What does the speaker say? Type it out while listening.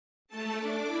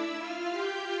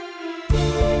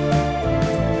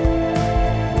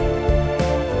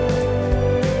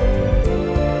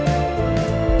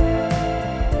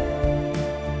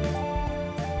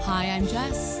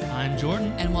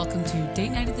Jordan. And welcome to Date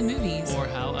Night at the Movies. Or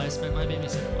How I Spent My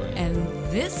Babysitter Life. And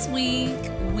this week,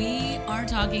 we are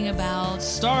talking about...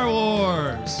 Star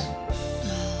Wars!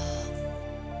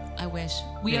 I wish.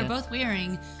 We are both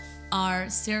wearing our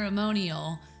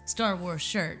ceremonial Star Wars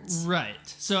shirts. Right.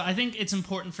 So I think it's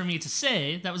important for me to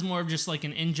say that was more of just like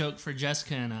an in-joke for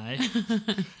Jessica and I.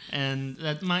 And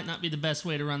that might not be the best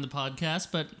way to run the podcast,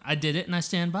 but I did it and I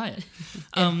stand by it.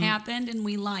 It happened and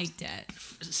we liked it.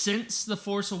 Since The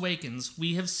Force Awakens,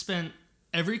 we have spent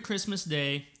every Christmas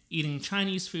day eating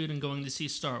Chinese food and going to see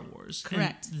Star Wars.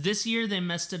 Correct. And this year they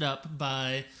messed it up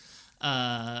by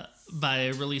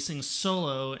releasing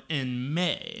Solo in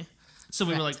May. So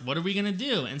we were like, what are we going to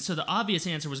do? And so the obvious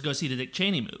answer was go see the Dick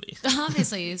Cheney movie.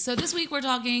 Obviously. So this week we're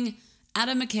talking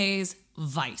Adam McKay's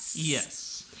Vice.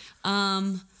 Yes.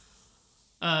 Real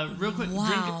quick,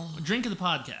 wow. drink of the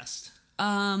podcast.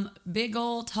 Big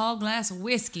old tall glass of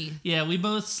whiskey. Yeah, we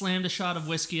both slammed a shot of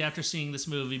whiskey after seeing this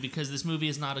movie because this movie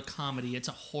is not a comedy, it's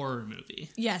a horror movie.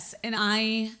 Yes, and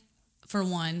I, for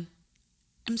one,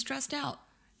 am stressed out.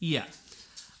 Yeah.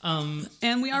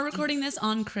 And we are recording this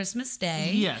on Christmas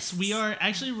Day. Yes, we are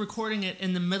actually recording it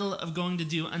in the middle of going to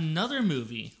do another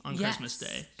movie on Christmas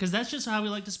Day. Because that's just how we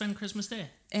like to spend Christmas Day.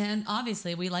 And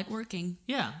obviously, we like working.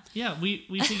 Yeah.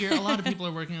 We figure a lot of people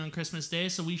are working on Christmas Day,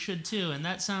 so we should too. And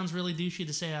that sounds really douchey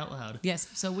to say out loud. Yes,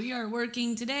 so we are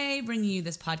working today, bringing you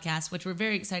this podcast, which we're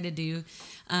very excited to do,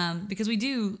 because we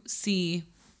do see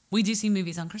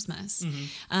movies on Christmas.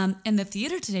 Mm-hmm. And the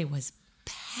theater today was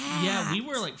packed. Yeah, we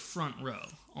were like front row.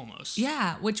 Almost.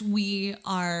 Yeah, which we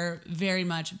are very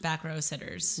much back row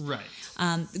sitters. Right.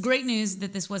 The great news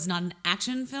that this was not an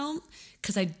action film,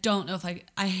 because I don't know if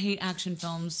I hate action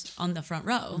films on the front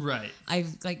row. Right.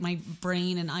 My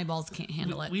brain and eyeballs can't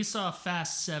handle it. We saw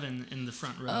Fast 7 in the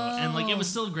front row, and it was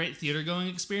still a great theater going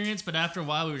experience, but after a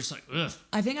while we were just like, ugh.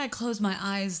 I think I closed my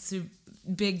eyes through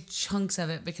big chunks of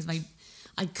it because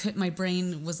my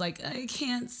brain was like, I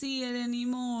can't see it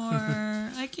anymore.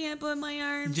 I can't put my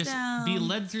arms down. Just be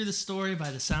led through the story by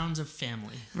the sounds of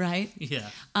family. Right? Yeah.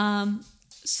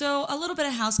 So a little bit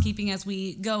of housekeeping as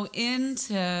we go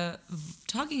into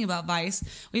talking about Vice.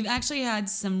 We've actually had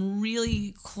some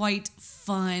really quite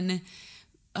fun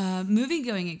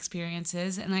movie-going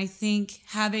experiences, and I think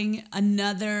having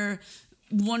another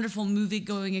wonderful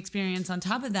movie-going experience on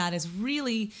top of that has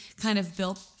really kind of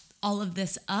built all of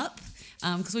this up.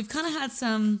 Because we've kind of had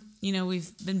some,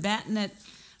 we've been batting it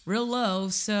real low.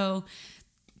 So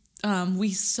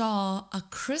we saw A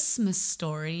Christmas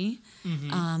Story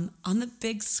on the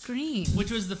big screen.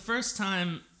 Which was the first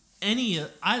time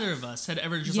either of us had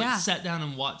ever just sat down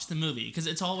and watched the movie. Because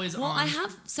it's always on. Well, I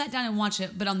have sat down and watched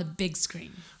it, but on the big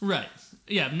screen. Right.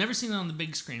 Yeah, I've never seen it on the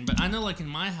big screen. But I know in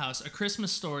my house, A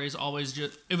Christmas Story was always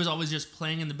just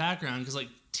playing in the background. Because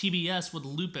TBS would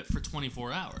loop it for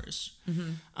 24 hours.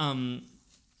 Mm-hmm.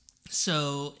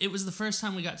 So it was the first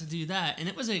time we got to do that, and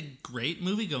it was a great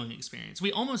movie-going experience.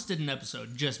 We almost did an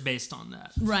episode just based on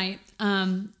that. Right.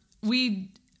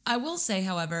 I will say,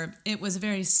 however, it was a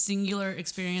very singular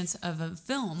experience of a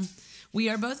film. We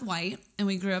are both white, and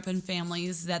we grew up in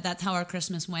families that's how our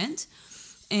Christmas went.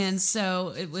 And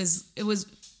so it was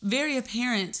very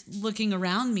apparent looking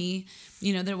around me,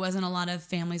 there wasn't a lot of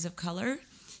families of color.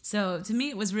 So to me,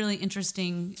 it was really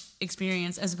interesting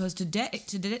experience as opposed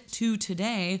to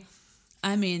today.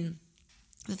 I mean,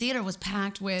 the theater was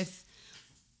packed with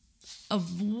a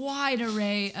wide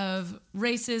array of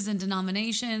races and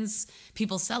denominations,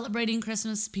 people celebrating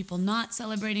Christmas, people not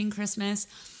celebrating Christmas.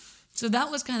 So that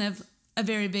was kind of a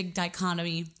very big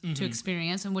dichotomy to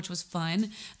experience, and which was fun.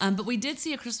 But we did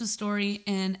see A Christmas Story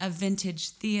in a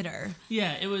vintage theater.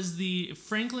 Yeah, it was the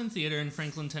Franklin Theater in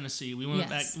Franklin, Tennessee. We went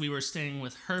back. We were staying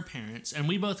with her parents, and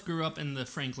we both grew up in the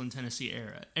Franklin, Tennessee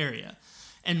area.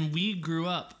 And we grew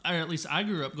up, or at least I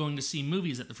grew up, going to see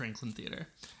movies at the Franklin Theater.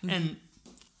 Mm-hmm. And,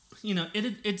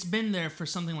 it's been there for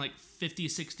something like 50,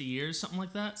 60 years, something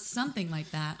like that. Something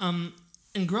like that.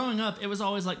 And growing up, it was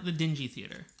always the dingy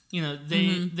theater.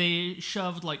 They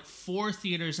shoved 4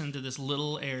 theaters into this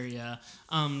little area.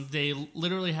 They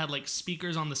literally had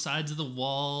speakers on the sides of the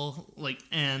wall,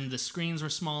 and the screens were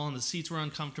small and the seats were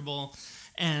uncomfortable.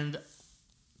 And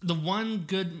the one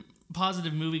good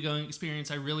positive movie-going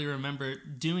experience I really remember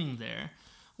doing there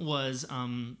was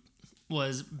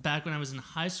back when I was in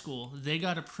high school. They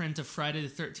got a print of Friday the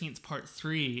 13th Part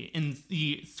 3 in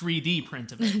the 3D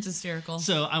print of it. It's hysterical.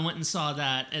 So I went and saw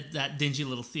that at that dingy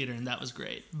little theater, and that was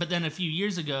great. But then a few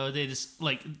years ago, they just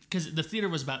because the theater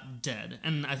was about dead,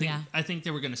 and I think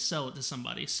they were going to sell it to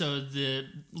somebody. So the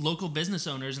local business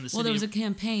owners in the city. Well, there was a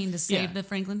campaign to save the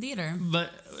Franklin Theater.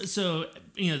 But so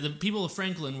the people of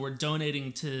Franklin were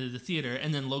donating to the theater,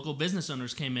 and then local business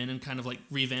owners came in and kind of like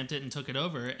revamped it and took it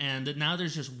over. And now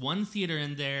there's just one theater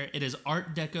in there. It is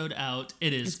Art Decoed out.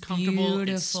 It's comfortable.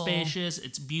 Beautiful. It's spacious.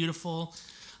 It's beautiful.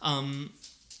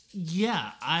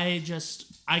 Yeah, I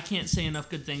can't say enough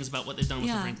good things about what they've done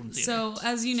with the Franklin Theater. So,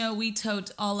 as you know, we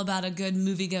tote all about a good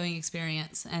movie-going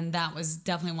experience, and that was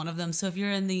definitely one of them. So if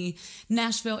you're in the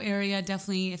Nashville area,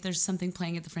 definitely, if there's something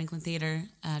playing at the Franklin Theater,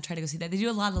 try to go see that. They do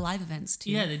a lot of live events,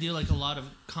 too. Yeah, they do like a lot of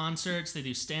concerts. They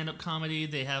do stand-up comedy.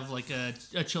 They have like a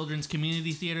children's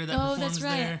community theater that performs that's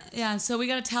right. there. Yeah, so we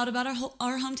got to tout about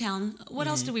our hometown. What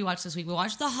else did we watch this week? We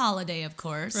watched The Holiday, of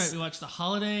course. Right, we watched The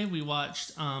Holiday. We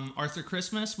watched Arthur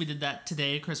Christmas. We did that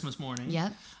today, Christmas morning.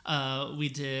 Yep. We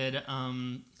did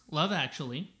Love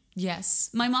Actually. Yes.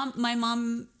 My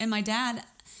mom and my dad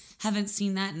haven't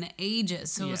seen that in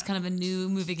ages, so it was kind of a new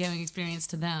movie-going experience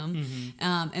to them.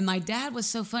 Mm-hmm. And my dad was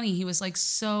so funny. He was like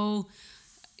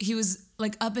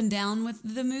up and down with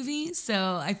the movie,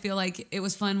 so I feel like it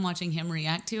was fun watching him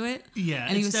react to it. Yeah,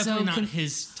 and it's definitely not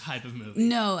his type of movie.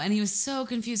 No, and he was so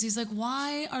confused. He's like,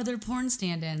 "Why are there porn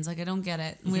stand-ins? Like, I don't get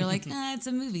it." And we were like, "It's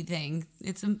a movie thing.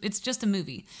 It's just a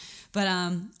movie." But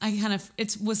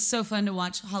it was so fun to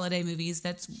watch holiday movies.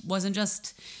 That wasn't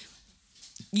just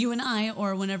you and I,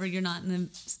 or whenever you're not in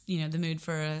the mood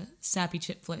for a sappy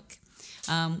chick flick,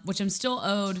 which I'm still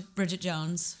owed Bridget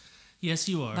Jones. Yes,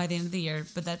 you are. By the end of the year,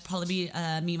 but that'd probably be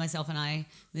me, myself, and I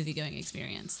movie-going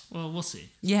experience. Well, we'll see.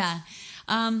 Yeah.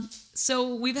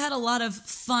 So we've had a lot of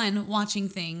fun watching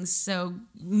things. So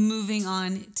moving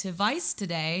on to Vice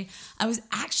today, I was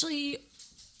actually,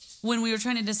 when we were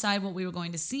trying to decide what we were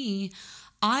going to see,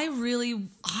 I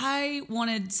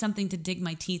wanted something to dig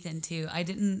my teeth into.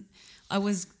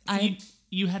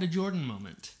 You had a Jordan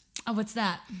moment. Oh, what's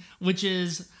that? Which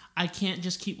is, I can't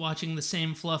just keep watching the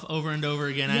same fluff over and over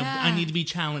again. Yeah. I need to be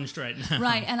challenged right now.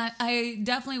 Right, and I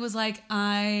definitely was like,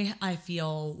 I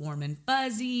feel warm and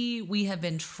fuzzy. We have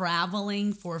been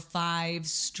traveling for 5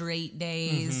 straight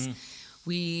days. Mm-hmm.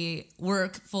 We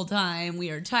work full time.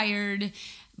 We are tired.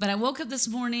 But I woke up this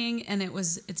morning, and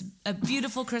it's a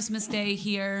beautiful Christmas day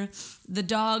here. The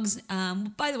dogs,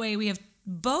 by the way, we have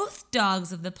both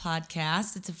dogs of the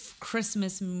podcast. It's a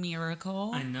Christmas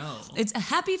miracle. I know. It's a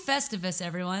happy Festivus,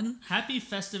 everyone. Happy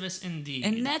Festivus indeed.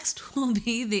 And next will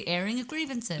be the airing of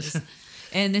grievances.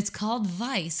 And it's called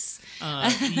Vice.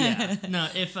 Yeah. No,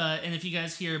 if you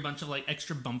guys hear a bunch of like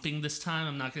extra bumping this time,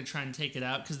 I'm not going to try and take it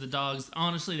out, because the dogs,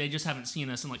 honestly, they just haven't seen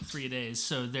us in like 3 days.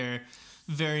 So they're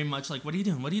very much like, what are you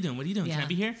doing? What are you doing? What are you doing? Yeah. Can I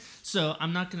be here? So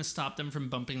I'm not going to stop them from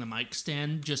bumping the mic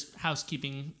stand. Just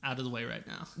housekeeping out of the way right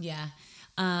now. Yeah.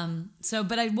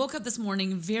 But I woke up this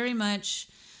morning very much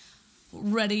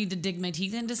ready to dig my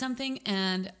teeth into something,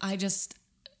 and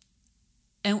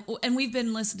and we've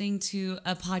been listening to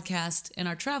a podcast in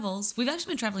our travels. We've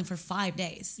actually been traveling for 5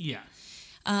 days. Yeah.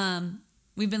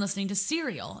 We've been listening to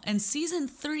Serial, and season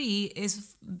 3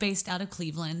 is based out of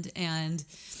Cleveland, and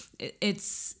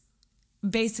it's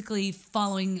basically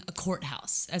following a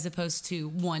courthouse as opposed to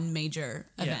one major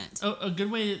event. Oh, a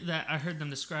good way that I heard them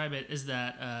describe it is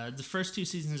that the first 2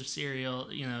 seasons of Serial,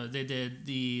 they did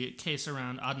the case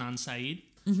around Adnan Syed,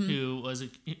 mm-hmm. who was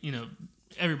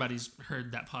everybody's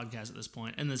heard that podcast at this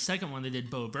point. And the second one, they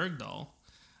did Bo Bergdahl,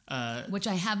 which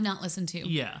I have not listened to.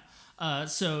 Yeah.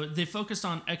 So they focused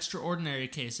on extraordinary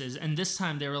cases, and this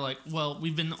time they were like, well,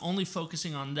 we've been only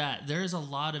focusing on that. There is a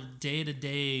lot of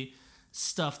day-to-day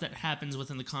stuff that happens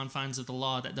within the confines of the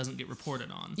law that doesn't get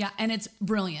reported on. Yeah, and it's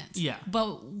brilliant. Yeah.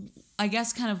 But I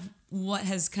guess kind of what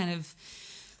has kind of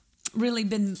really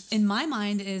been in my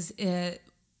mind is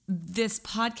this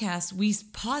podcast, we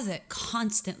pause it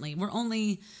constantly.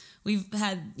 We've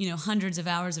had, hundreds of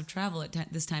hours of travel at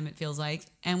this time, it feels like.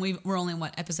 And we're only,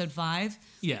 episode 5?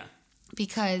 Yeah.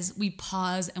 Because we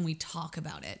pause and we talk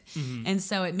about it. Mm-hmm. And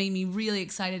so it made me really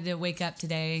excited to wake up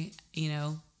today,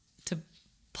 to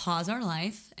pause our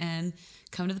life and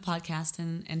come to the podcast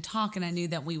and talk. And I knew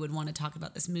that we would want to talk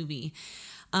about this movie.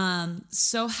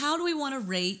 So how do we want to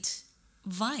rate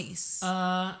Vice?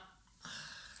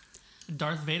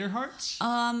 Darth Vader hearts?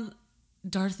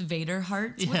 Darth Vader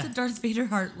hearts? Yeah. What's a Darth Vader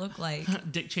heart look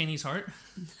like? Dick Cheney's heart.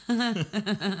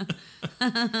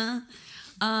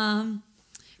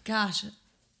 Gosh.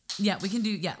 Yeah, we can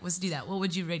do, let's do that. What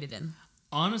would you rate it in?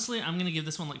 Honestly, I'm going to give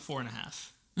this one like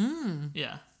 4.5.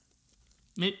 Yeah.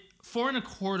 Maybe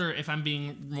 4.25 if I'm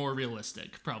being more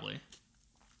realistic, probably.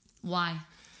 Why?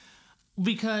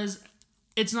 Because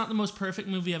it's not the most perfect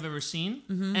movie I've ever seen.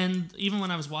 Mm-hmm. And even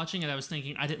when I was watching it, I was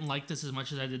thinking I didn't like this as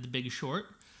much as I did The Big Short.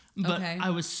 But I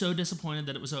was so disappointed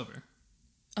that it was over.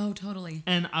 Oh, totally.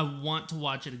 And I want to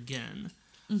watch it again.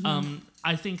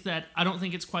 I think that I don't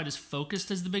think it's quite as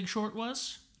focused as The Big Short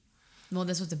was. Well,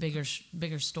 this was a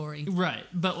bigger story. Right.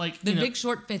 But like The Big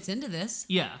Short fits into this.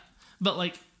 Yeah. But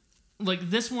like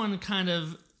this one kind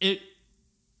of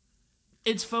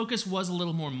its focus was a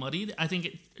little more muddied. I think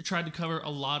it tried to cover a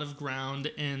lot of ground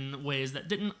in ways that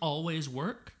didn't always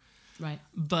work. Right.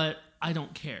 But I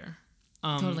don't care.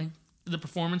 Totally. The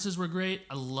performances were great.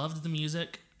 I loved the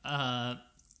music. I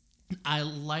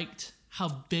liked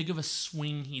how big of a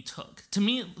swing he took. To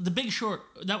me, The Big Short,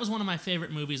 that was one of my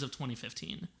favorite movies of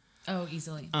 2015. Oh,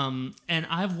 easily. And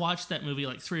I've watched that movie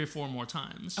like 3 or 4 more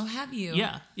times. Oh, have you?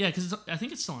 Yeah, because I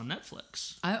think it's still on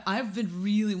Netflix. I've been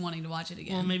really wanting to watch it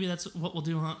again. Well, maybe that's what we'll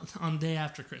do on day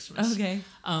after Christmas. Okay.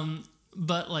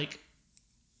 But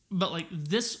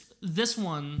this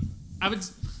one, I would.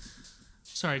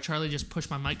 Sorry, Charlie just pushed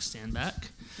my mic stand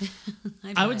back.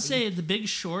 I would say The Big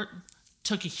Short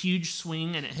took a huge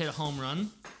swing and it hit a home run.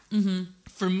 Mm-hmm.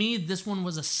 For me, this one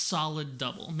was a solid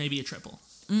double, maybe a triple.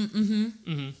 Mm-hmm.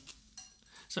 Mm-hmm.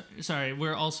 So, sorry,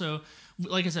 we're also,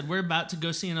 like I said, we're about to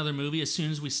go see another movie as soon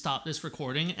as we stop this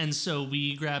recording, and so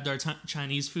we grabbed our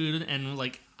Chinese food, and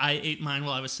like I ate mine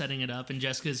while I was setting it up, and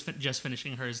Jessica's just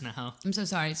finishing hers now. I'm so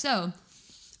sorry. So,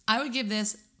 I would give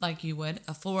this, like you would,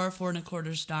 a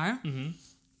 4.25 star. Mm-hmm.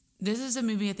 This is a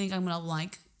movie I think I'm gonna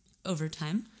like over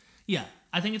time. Yeah,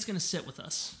 I think it's gonna sit with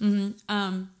us.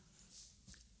 Mm-hmm.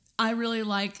 I really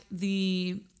like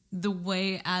the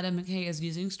way Adam McKay is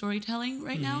using storytelling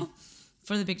right now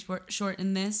for The Big Short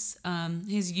in this.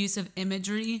 His use of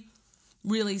imagery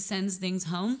really sends things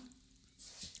home.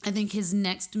 I think his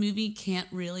next movie can't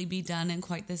really be done in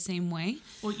quite the same way.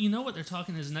 Well, you know what they're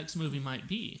talking his next movie might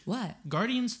be? What?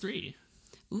 Guardians 3.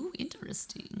 Ooh,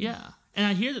 interesting. Yeah. And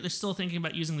I hear that they're still thinking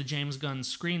about using the James Gunn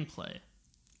screenplay.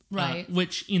 Right.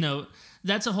 Which,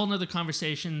 that's a whole nother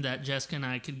conversation that Jessica and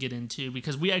I could get into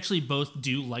because we actually both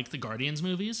do like the Guardians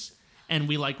movies. And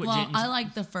we like what James... I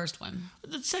like the first one.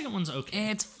 The second one's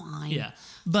okay. It's fine. Yeah.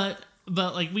 But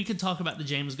like, we could talk about the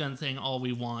James Gunn thing all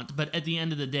we want. But at the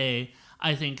end of the day,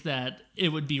 I think that it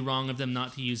would be wrong of them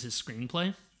not to use his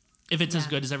screenplay. If it's as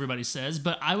good as everybody says.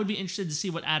 But I would be interested to see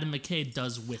what Adam McKay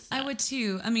does with that. I would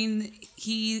too. I mean,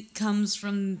 he comes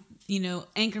from,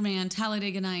 Anchorman,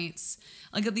 Talladega Nights.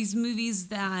 Like these movies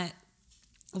that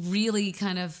really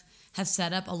kind of have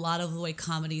set up a lot of the way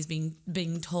comedy is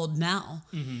being told now,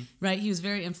 right? He was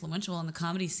very influential in the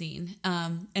comedy scene,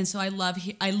 and so I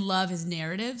love his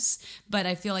narratives. But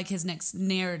I feel like his next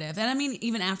narrative, and I mean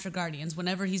even after Guardians,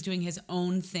 whenever he's doing his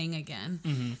own thing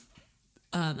again,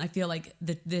 I feel like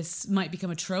this might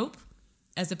become a trope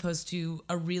as opposed to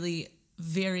a really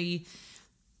very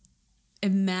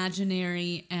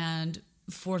imaginary and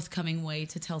forthcoming way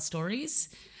to tell stories.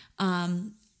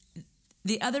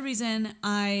 The other reason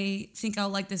I think I'll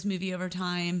like this movie over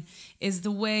time is the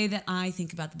way that I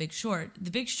think about The Big Short. The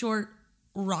Big Short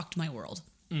rocked my world.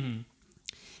 Mm-hmm.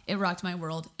 It rocked my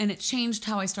world, and it changed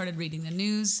how I started reading the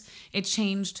news. It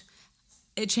changed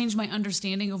my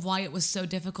understanding of why it was so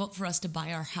difficult for us to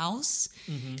buy our house.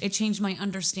 Mm-hmm. It changed my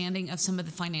understanding of some of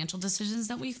the financial decisions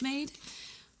that we've made.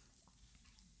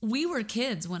 We were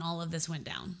kids when all of this went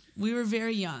down. We were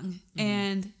very young,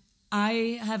 and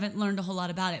I haven't learned a whole lot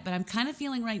about it, but I'm kind of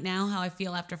feeling right now how I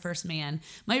feel after First Man.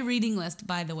 My reading list,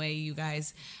 by the way, you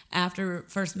guys, after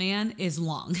First Man is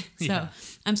long. So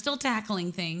I'm still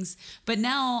tackling things, but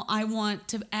now I want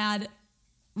to add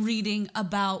reading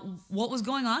about what was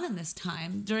going on in this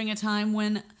time, during a time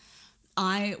when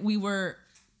we were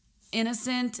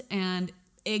innocent and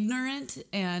ignorant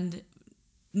and,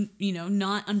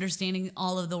 not understanding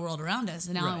all of the world around us.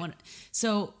 And now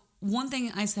so one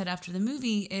thing I said after the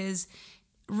movie is,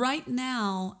 right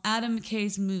now, Adam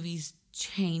McKay's movies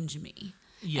change me.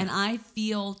 Yeah. And I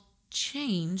feel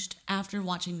changed after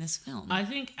watching this film. I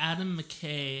think Adam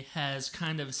McKay has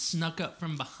kind of snuck up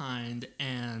from behind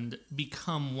and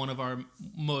become one of our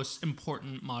most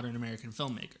important modern American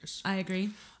filmmakers. I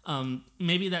agree.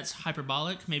 Maybe that's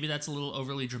hyperbolic. Maybe that's a little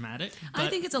overly dramatic. I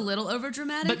think it's a little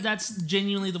overdramatic. But that's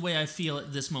genuinely the way I feel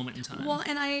at this moment in time. Well,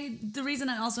 and the reason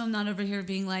I also am not over here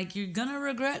being like, you're going to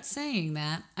regret saying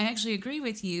that, I actually agree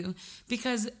with you,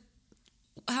 because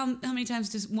how many times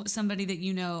does somebody that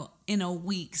you know in a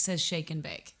week says shake and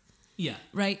bake? Yeah.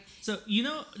 Right? So do you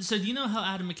know how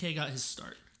Adam McKay got his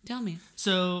start? Tell me.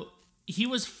 So he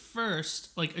was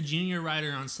first like a junior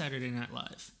writer on Saturday Night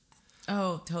Live.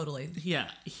 Oh, totally. Yeah.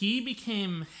 He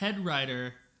became head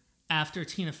writer after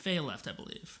Tina Fey left, I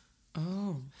believe.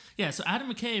 Oh. Yeah, so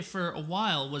Adam McKay for a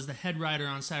while was the head writer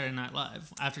on Saturday Night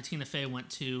Live after Tina Fey went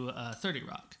to 30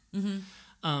 Rock.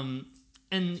 Mm-hmm.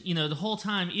 And, you know, the whole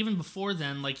time, even before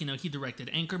then, like, you know, he directed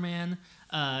Anchorman.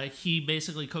 He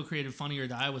basically co-created Funny or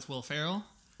Die with Will Ferrell.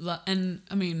 And,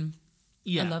 I mean,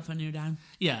 Yeah. I love Funny or Die.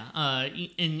 Yeah.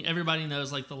 And everybody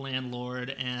knows, like, The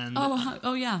Landlord and...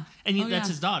 Oh yeah. And Oh, that's yeah.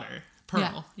 his daughter,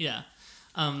 Pearl. Yeah.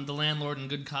 The Landlord and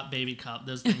Good Cop, Baby Cop.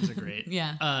 Those things are great.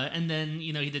 Yeah. And then,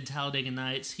 you know, he did Talladega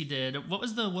Nights. He did... What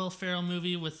was the Will Ferrell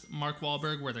movie with Mark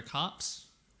Wahlberg where they're cops?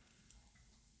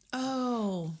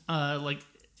 Oh. Like...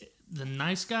 The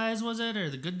Nice Guys, was it? Or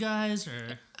The Good Guys?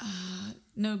 Or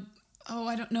No. Oh,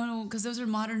 I don't know, because those are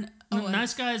modern. Oh, no,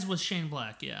 Nice Guys was Shane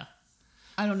Black, yeah.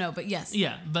 I don't know, but yes.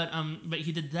 Yeah, but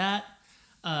he did that.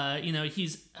 You know,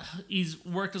 he's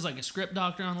worked as like a script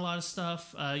doctor on a lot of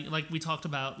stuff. Like we talked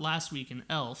about last week in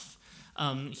Elf.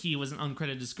 He was an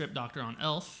uncredited script doctor on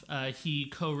Elf. He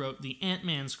co-wrote the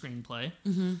Ant-Man screenplay.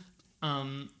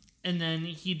 Mm-hmm. And then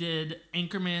he did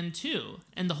Anchorman 2.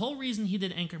 And the whole reason he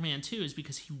did Anchorman 2 is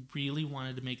because he really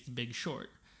wanted to make The Big Short.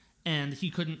 And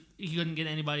he couldn't get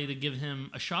anybody to give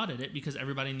him a shot at it because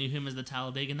everybody knew him as the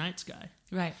Talladega Nights guy.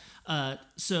 Right.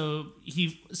 So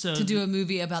to do a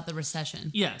movie about the recession.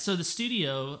 Yeah, so the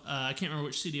studio, I can't remember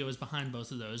which studio was behind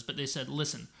both of those, but they said,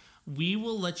 listen, we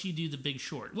will let you do The Big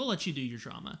Short. We'll let you do your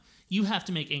drama. You have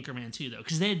to make Anchorman 2, though,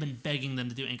 because they had been begging them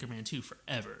to do Anchorman 2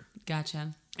 forever.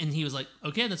 Gotcha. And he was like,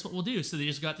 okay, that's what we'll do. So they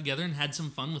just got together and had some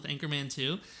fun with Anchorman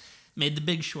 2, made The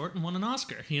Big Short, and won an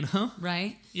Oscar, you know?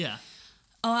 Right. Yeah.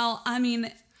 Well, I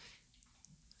mean,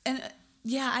 and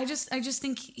yeah, I just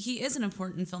think he is an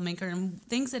important filmmaker and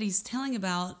things that he's telling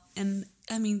about, and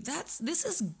I mean, this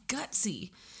is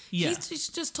gutsy. Yeah. He's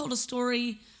just told a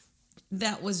story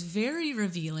that was very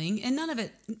revealing, and none of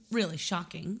it really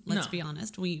shocking. Let's be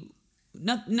honest.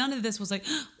 None of this was like,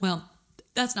 well,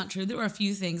 that's not true. There were a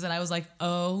few things that I was like,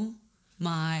 oh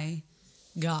my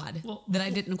God, that I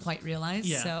didn't quite realize.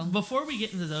 Yeah. So Before we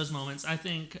get into those moments, I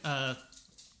think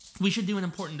we should do an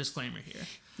important disclaimer here.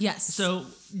 yes. So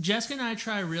Jessica and I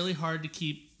try really hard to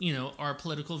keep, you know, our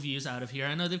political views out of here.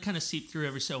 I know they've kind of seeped through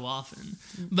every so often,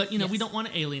 but you know, we don't want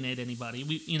to alienate anybody.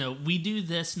 We do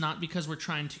this not because we're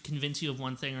trying to convince you of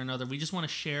one thing or another. We just want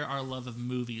to share our love of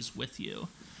movies with you.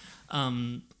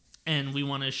 And we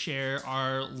want to share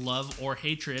our love or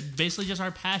hatred, basically just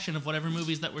our passion of whatever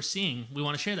movies that we're seeing. We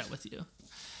want to share that with you.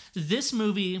 This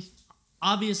movie,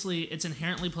 obviously, it's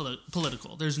inherently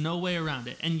political. There's no way around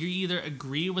it. And you either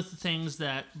agree with the things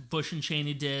that Bush and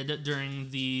Cheney did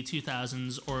during the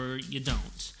 2000s or you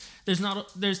don't.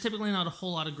 There's typically not a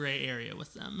whole lot of gray area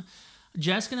with them.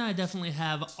 Jessica and I definitely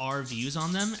have our views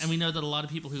on them, and we know that a lot of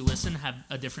people who listen have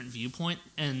a different viewpoint,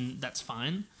 and that's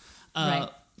fine. Right.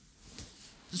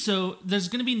 So there's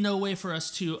going to be no way for us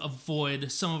to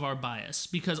avoid some of our bias,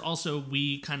 because also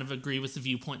we kind of agree with the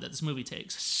viewpoint that this movie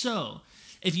takes. So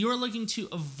if you're looking to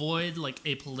avoid like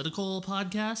a political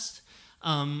podcast,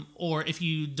 or if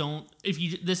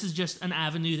this is just an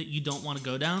avenue that you don't want to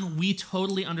go down, we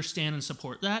totally understand and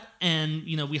support that. And,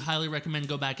 you know, we highly recommend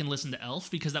go back and listen to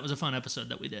Elf, because that was a fun episode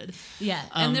that we did. Yeah,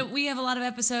 and we have a lot of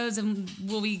episodes, and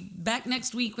we'll be back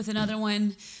next week with another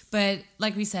one. But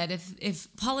like we said, if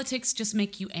politics just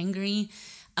make you angry,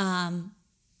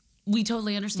 we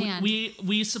totally understand.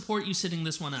 We support you sitting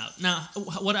this one out. Now,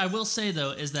 what I will say,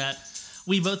 though, is that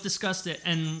we both discussed it,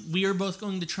 and we are both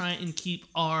going to try and keep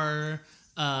our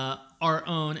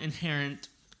own inherent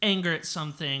anger at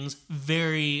some things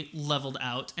very leveled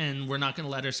out, and we're not going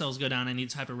to let ourselves go down any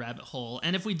type of rabbit hole.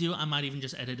 And if we do, I might even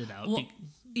just edit it out. Well,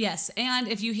 yes, and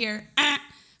if you hear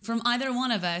from either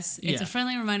one of us, it's a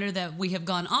friendly reminder that we have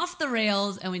gone off the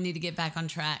rails and we need to get back on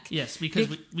track. Yes, because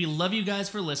we love you guys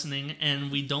for listening, and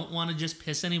we don't want to just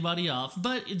piss anybody off,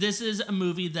 but this is a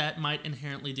movie that might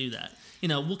inherently do that. You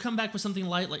know, we'll come back with something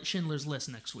light like Schindler's List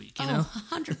next week, you know?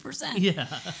 100%. Yeah.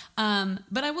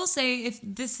 But I will say,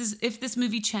 if this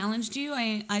movie challenged you,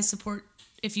 I support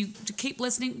if you keep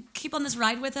listening, keep on this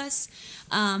ride with us.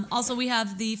 Also, we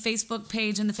have the Facebook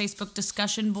page and the Facebook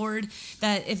discussion board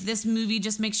that if this movie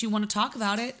just makes you want to talk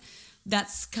about it,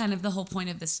 that's kind of the whole point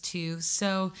of this too.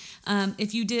 So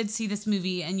if you did see this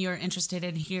movie and you're interested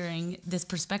in hearing this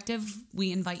perspective,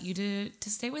 we invite you to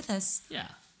stay with us. Yeah.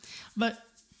 But...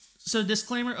 So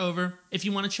disclaimer over. If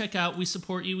you want to check out, we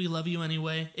support you. We love you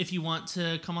anyway. If you want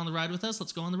to come on the ride with us,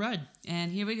 let's go on the ride.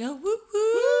 And here we go. Woo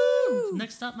woo!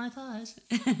 Next stop, my thighs.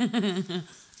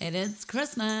 It is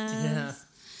Christmas.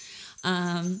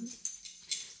 Yeah.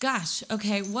 Gosh,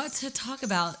 okay, what to talk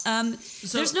about?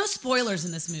 There's no spoilers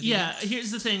in this movie. Yeah,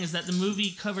 here's the thing, is that the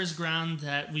movie covers ground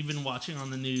that we've been watching on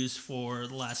the news for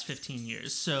the last 15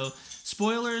 years. So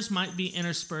spoilers might be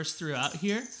interspersed throughout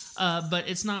here, but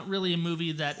it's not really a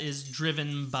movie that is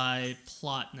driven by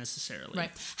plot necessarily.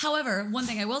 Right. However, one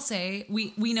thing I will say,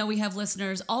 we know we have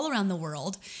listeners all around the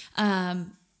world.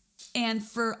 And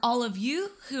for all of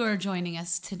you who are joining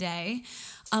us today,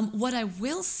 what I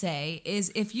will say is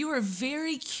if you are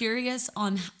very curious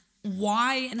on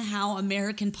why and how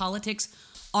American politics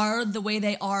are the way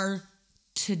they are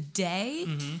today,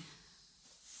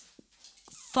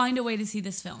 find a way to see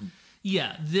this film.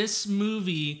 Yeah, this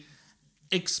movie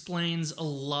explains a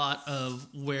lot of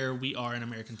where we are in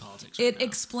American politics right It now.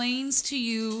 explains to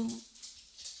you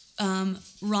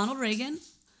Ronald Reagan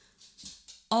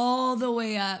all the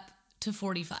way up to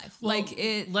 45. Well,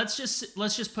 let's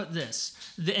just put this,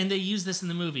 and they use this in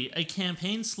the movie. A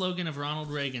campaign slogan of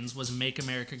Ronald Reagan's was "Make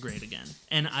America Great Again,"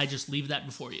 and I just leave that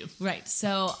before you. Right.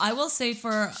 So I will say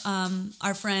for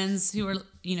our friends who are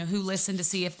who listen to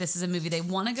see if this is a movie they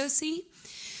want to go see,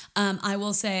 I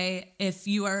will say if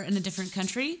you are in a different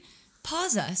country,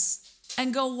 pause us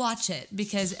and go watch it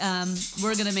because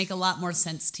we're going to make a lot more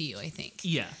sense to you, I think.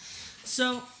 Yeah.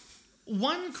 So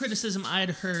one criticism I had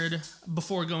heard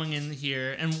before going in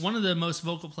here, and one of the most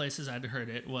vocal places I'd heard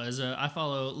it was I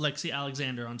follow Lexi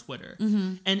Alexander on Twitter.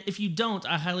 And if you don't,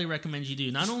 I highly recommend you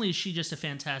do. Not only is she just a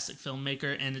fantastic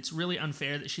filmmaker, and it's really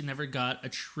unfair that she never got a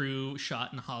true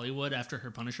shot in Hollywood after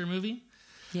her Punisher movie.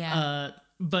 Yeah.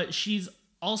 But she's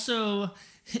also,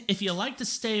 if you like to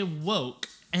stay woke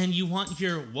and you want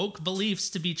your woke beliefs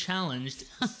to be challenged,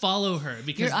 follow her.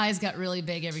 Because your eyes got really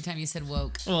big every time you said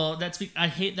woke. Well, I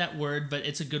hate that word, but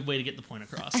it's a good way to get the point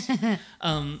across.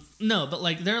 No, but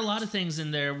like there are a lot of things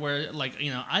in there where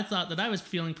I thought that I was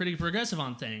feeling pretty progressive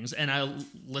on things, and I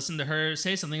listened to her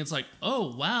say something. It's like,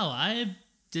 oh wow, I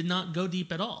did not go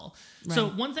deep at all. Right. So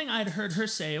one thing I'd heard her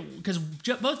say, because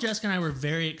both Jessica and I were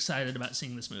very excited about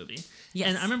seeing this movie. Yes.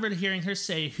 And I remember hearing her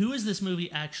say, who is this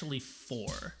movie actually for?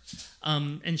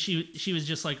 And she was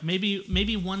just like,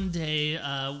 maybe one day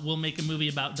we'll make a movie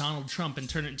about Donald Trump and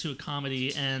turn it into a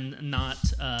comedy and not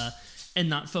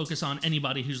focus on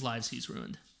anybody whose lives he's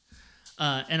ruined.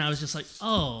 And I was just like,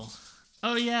 oh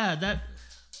yeah,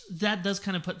 that does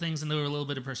kind of put things into a little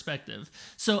bit of perspective.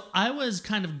 So I was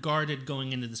kind of guarded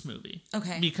going into this movie.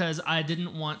 Okay. Because I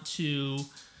didn't want to,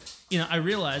 I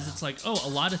realized it's like, a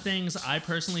lot of things I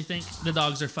personally think the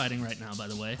dogs are fighting right now, by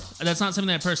the way. That's not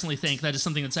something I personally think. That is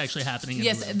something that's actually happening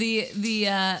in the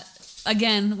room.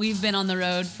 Again, we've been on the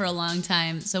road for a long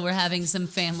time, so we're having some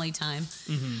family time.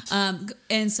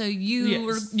 And so you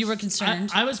were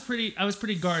concerned. I was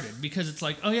pretty guarded because it's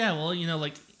like, oh yeah, well,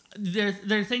 there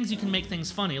are things you can make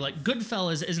things funny. Like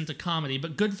Goodfellas isn't a comedy,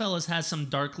 but Goodfellas has some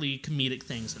darkly comedic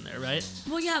things in there, right?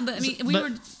 Well, yeah, but I mean,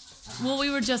 we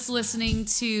were just listening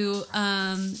to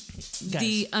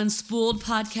the Unspooled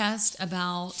podcast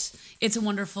about It's a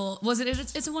Wonderful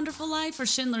Life or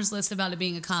Schindler's List about it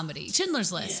being a comedy.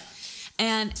 Schindler's List.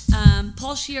 Yeah. And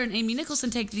Paul Scheer and Amy Nicholson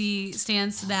take the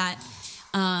stance that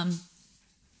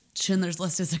Schindler's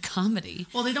List is a comedy.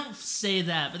 Well, they don't say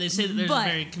that, but they say that there's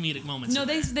very comedic moments. No,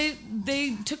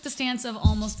 they took the stance of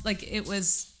almost like it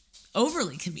was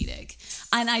overly comedic,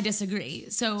 and I disagree.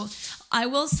 So I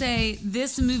will say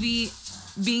this movie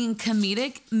being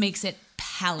comedic makes it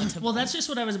palatable. Well, that's just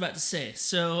what I was about to say.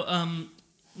 So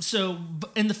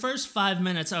in the first 5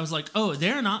 minutes, I was like, oh,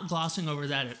 they're not glossing over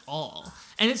that at all.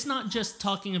 And it's not just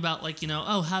talking about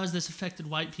how has this affected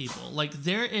white people? Like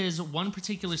there is one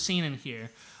particular scene in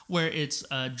here where it's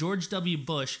George W.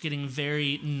 Bush getting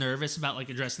very nervous about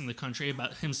addressing the country,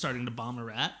 about him starting to bomb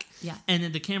Iraq. Yeah. And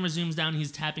then the camera zooms down,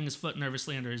 he's tapping his foot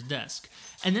nervously under his desk.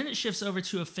 And then it shifts over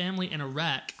to a family in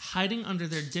Iraq hiding under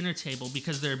their dinner table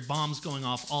because there are bombs going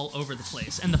off all over the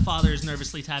place. And the father is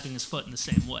nervously tapping his foot in the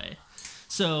same way.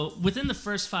 So within the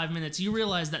first 5 minutes, you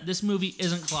realize that this movie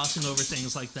isn't glossing over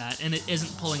things like that, and it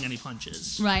isn't pulling any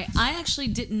punches. Right. I actually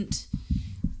didn't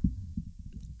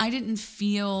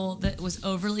feel that it was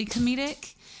overly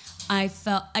comedic.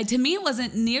 To me, it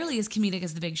wasn't nearly as comedic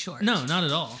as The Big Short. No, not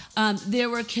at all. There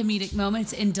were comedic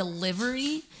moments in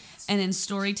delivery and in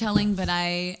storytelling, but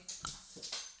I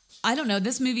don't know.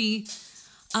 This movie,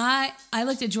 I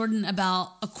looked at Jordan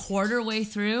about a quarter way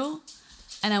through,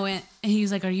 and he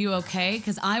was like, "Are you okay?"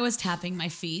 Because I was tapping my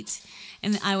feet,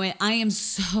 and I went, "I am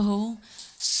so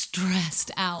stressed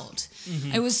out."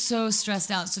 I was so stressed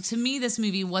out. So to me, this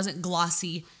movie wasn't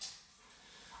glossy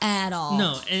at all.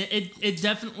 No, it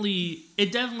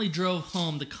definitely drove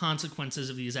home the consequences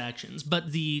of these actions.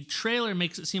 But the trailer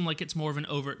makes it seem like it's more of an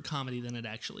overt comedy than it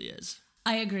actually is.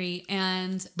 I agree.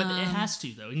 And But it has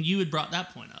to, though. And you had brought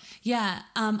that point up. yeah,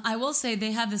 I will say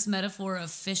they have this metaphor of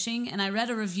fishing, and I read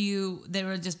a review. They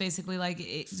were just basically like,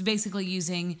 it's basically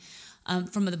using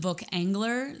from the book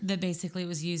Angler, that basically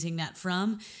was using that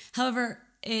from. However,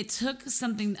 it took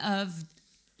something of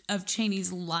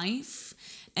Chaney's life,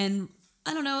 and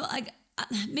I don't know, like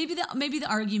maybe the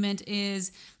argument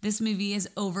is this movie is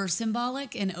over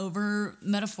symbolic and over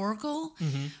metaphorical,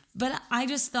 but I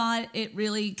just thought it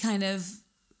really kind of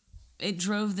it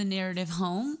drove the narrative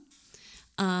home.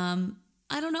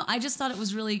 I don't know. I just thought it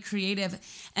was really creative.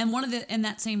 And one of the in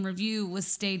that same review was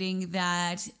stating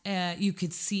that you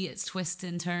could see its twists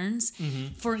and turns.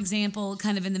 For example,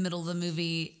 kind of in the middle of the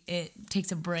movie, it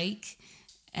takes a break,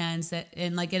 and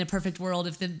like in a perfect world,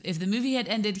 if the movie had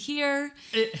ended here,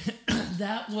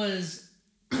 that was.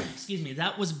 Excuse me,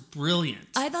 that was brilliant.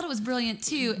 I thought it was brilliant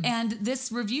too. And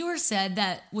this reviewer said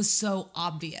that was so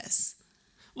obvious.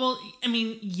 Well, I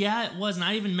mean, yeah, it was, and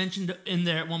I even mentioned in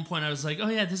there at one point. I was like, "Oh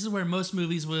yeah, this is where most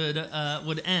movies would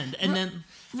end," and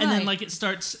then like it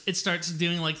starts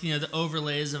doing like the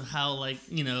overlays of how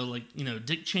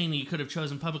Dick Cheney could have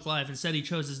chosen public life, instead he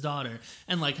chose his daughter,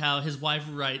 and like how his wife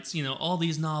writes all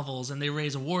these novels and they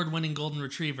raise award-winning golden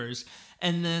retrievers,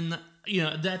 and then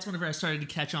that's whenever I started to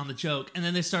catch on the joke, and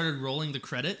then they started rolling the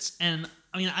credits, and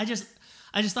I mean, I just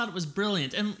thought it was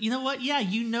brilliant. And you know what? Yeah,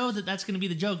 that's going to be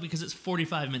the joke because it's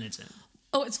 45 minutes in.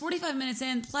 Oh, it's 45 minutes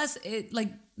in. Plus, it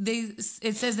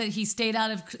says that he stayed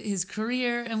out of his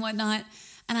career and whatnot.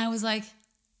 And I was like,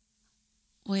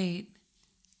 wait,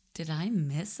 did I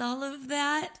miss all of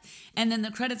that? And then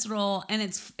the credits roll, and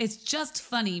it's just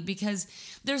funny because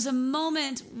there's a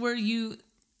moment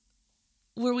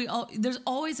there's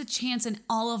always a chance in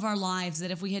all of our lives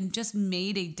that if we had just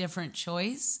made a different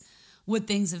choice, would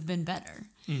things have been better?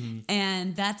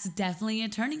 And that's definitely a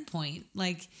turning point.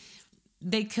 Like,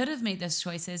 they could have made those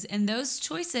choices, and those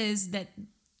choices that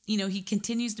he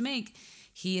continues to make,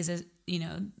 he is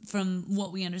from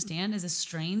what we understand, is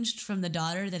estranged from the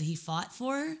daughter that he fought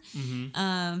for.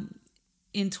 In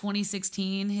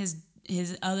 2016,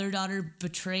 his other daughter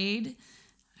betrayed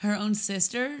her own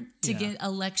sister to get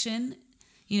elected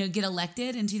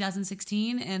in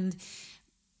 2016,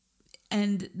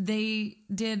 and they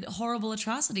did horrible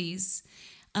atrocities.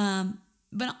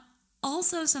 But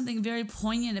also something very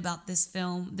poignant about this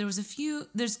film,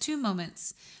 there's two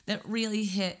moments that really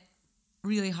hit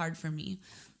really hard for me.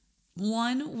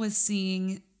 One was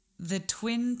seeing the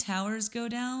Twin Towers go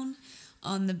down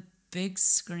on the big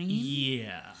screen.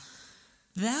 Yeah.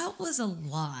 That was a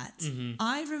lot.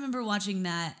 I remember watching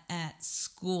that at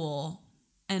school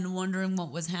and wondering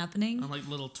what was happening. On like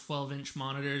little 12-inch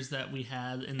monitors that we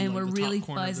had in and the really top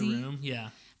corner fuzzy. of the room. Yeah.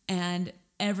 And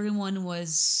everyone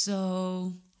was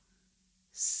so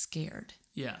scared.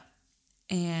 Yeah.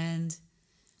 And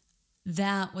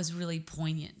that was really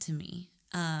poignant to me.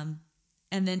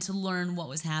 And then to learn what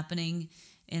was happening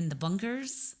in the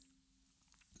bunkers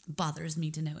bothers me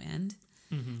to no end.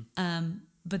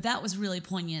 But that was really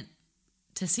poignant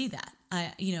to see that.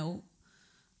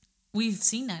 We've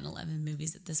seen 9/11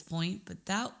 movies at this point, but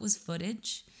that was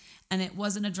footage, and it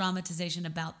wasn't a dramatization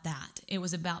about that. It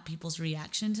was about people's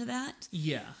reaction to that.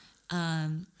 Yeah.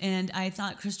 And I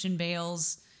thought Christian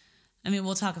Bale's,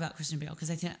 we'll talk about Christian Bale because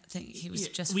I think he was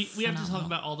just we have to talk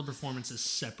about all the performances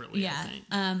separately, yeah. I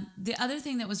think. The other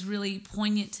thing that was really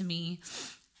poignant to me,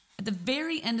 at the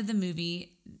very end of the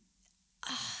movie,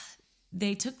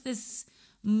 they took this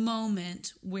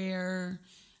moment where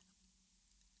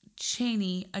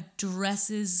Chaney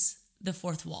addresses the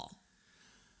fourth wall.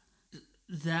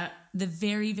 The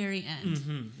very, very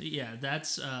end. Yeah,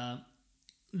 that's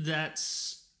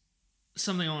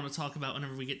something I want to talk about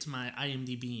whenever we get to my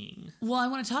IMDbing. Well, I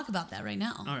want to talk about that right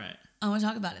now. All right. I want to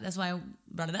talk about it. That's why I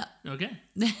brought it up. Okay.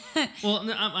 Well,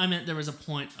 no, I meant there was a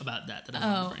point about that I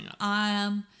wanted to bring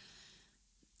up.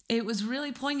 It was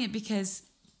really poignant because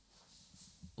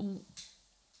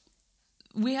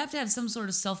we have to have some sort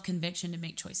of self-conviction to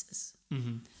make choices.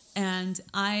 And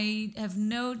I have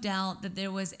no doubt that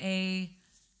there was a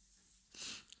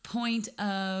point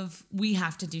of we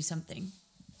have to do something.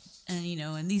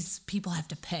 And these people have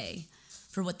to pay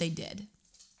for what they did.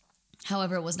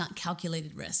 However, it was not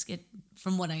calculated risk,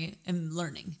 from what I am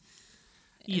learning.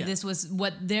 Yeah. This was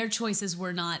what their choices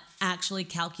were, not actually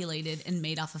calculated and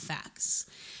made off of facts.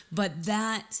 But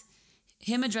that,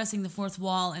 him addressing the fourth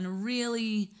wall and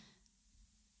really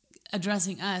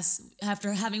addressing us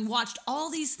after having watched all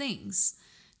these things,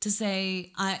 to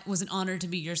say, I was an honor to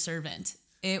be your servant.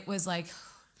 It was like,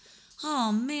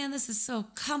 oh man, this is so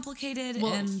complicated.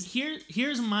 Well, here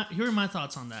are my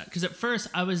thoughts on that. Because at first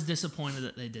I was disappointed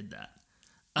that they did that.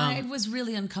 I was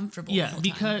really uncomfortable. the whole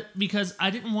time. because I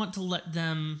didn't want to let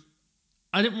them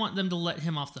to let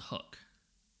him off the hook.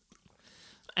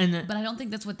 But I don't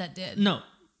think that's what that did. No,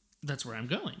 that's where I'm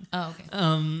going. Oh, okay.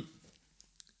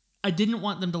 I didn't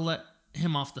want them to let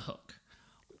him off the hook.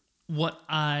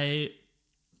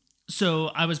 So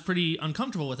I was pretty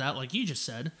uncomfortable with that, like you just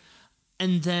said.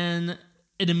 And then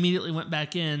it immediately went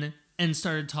back in and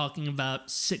started talking about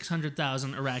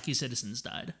 600,000 Iraqi citizens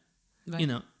died. Right. You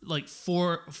know, like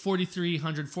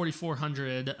 4,300,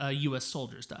 4,400 U.S.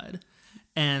 soldiers died.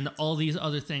 And all these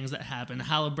other things that happened.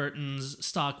 Halliburton's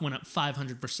stock went up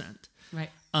 500%.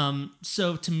 Right.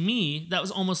 So to me, that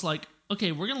was almost like,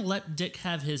 okay, we're going to let Dick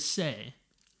have his say.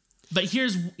 But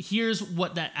here's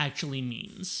what that actually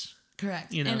means.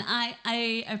 Correct. You know? And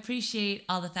I appreciate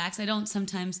all the facts. I don't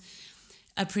sometimes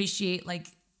appreciate like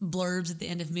blurbs at the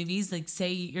end of movies, like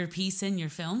say your piece in your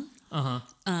film. The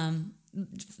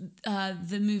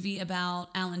movie about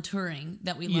Alan Turing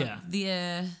that we love.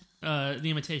 Yeah. The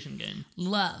Imitation Game.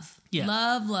 Love. Yeah.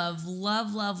 Love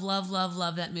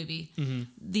that movie. Mm-hmm.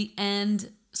 The end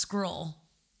scroll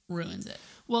ruins it.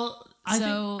 Well, I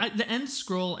think the end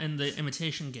scroll in the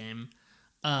Imitation Game,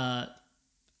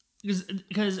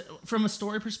 because from a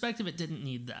story perspective, it didn't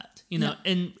need that, you know. No.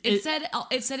 And it said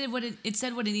what it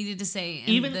needed to say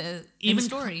in the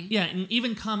story. Yeah, and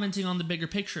even commenting on the bigger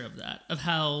picture of that, of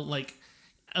how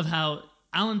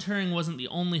Alan Turing wasn't the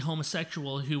only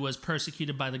homosexual who was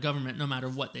persecuted by the government, no matter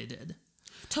what they did.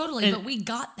 Totally, but we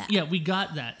got that. Yeah, we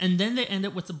got that. And then they end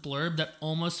up with a blurb that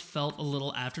almost felt a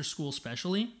little after school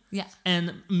specially. Yeah.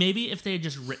 And maybe if they had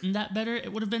just written that better,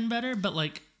 it would have been better. But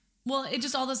like... Well, it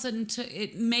just all of a sudden,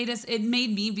 it made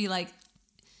me be like,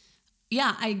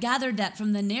 yeah, I gathered that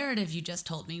from the narrative you just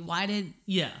told me. Why? And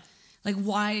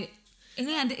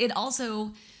it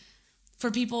also,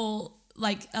 for people...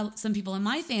 like some people in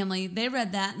my family, they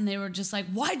read that and they were just like,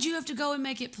 why'd you have to go and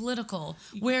make it political?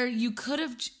 Where you could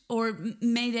have or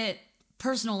made it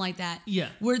personal like that. Yeah.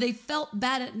 Where they felt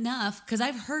bad enough. Because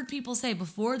I've heard people say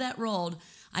before that rolled,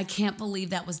 I can't believe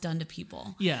that was done to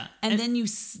people. Yeah. And then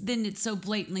it's so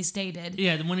blatantly stated.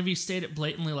 Yeah. Whenever you state it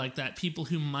blatantly like that, people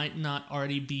who might not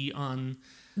already be on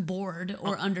board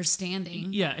or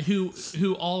understanding. Yeah.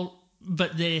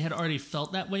 But they had already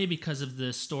felt that way because of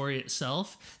the story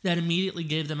itself. That immediately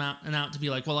gave them an out to be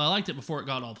like, well, I liked it before it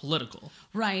got all political.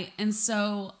 Right. And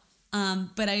so,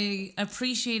 but I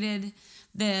appreciated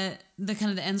the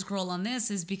kind of the end scroll on this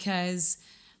is because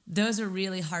those are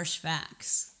really harsh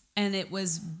facts. And it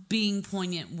was being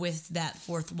poignant with that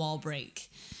fourth wall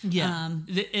break. Yeah.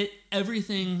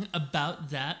 Everything about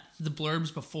that, the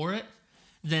blurbs before it,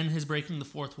 then his breaking the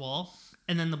fourth wall,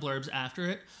 and then the blurbs after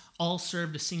it, all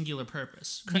served a singular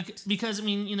purpose. Because, I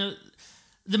mean, you know,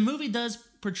 the movie does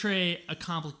portray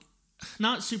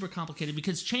not super complicated,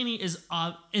 because Cheney is,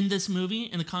 in this movie,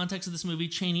 in the context of this movie,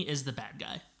 Cheney is the bad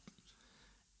guy.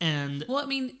 And... Well, I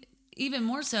mean, even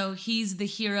more so, he's the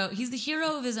hero. He's the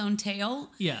hero of his own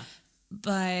tale. Yeah.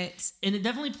 But... And it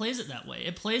definitely plays it that way.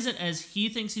 It plays it as he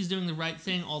thinks he's doing the right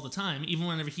thing all the time, even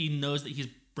whenever he knows that he's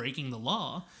breaking the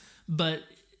law. But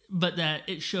that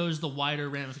it shows the wider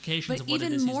ramifications of what it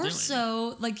is he's doing. But even more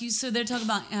so, so they're talking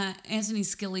about Anthony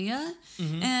Scalia.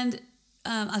 Mm-hmm. And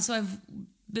so I've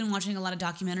been watching a lot of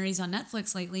documentaries on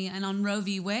Netflix lately, and on Roe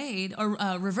v. Wade, or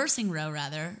Reversing Roe,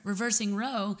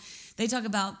 they talk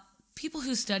about people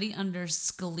who study under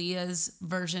Scalia's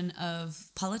version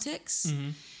of politics.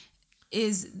 Mm-hmm.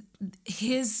 Is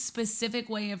his specific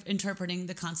way of interpreting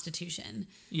the Constitution.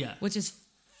 Yeah. Which is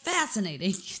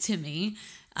fascinating to me.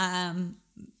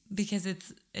 Because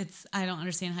it's I don't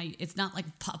understand how it's not like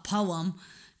a poem,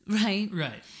 right?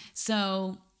 Right.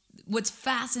 So what's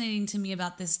fascinating to me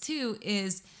about this too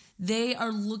is they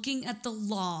are looking at the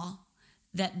law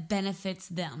that benefits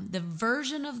them. The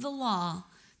version of the law,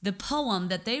 the poem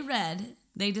that they read,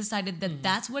 they decided that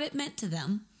that's what it meant to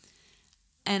them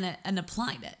and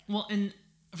applied it. Well, and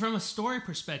from a story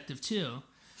perspective too,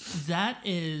 that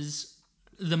is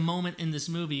the moment in this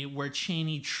movie where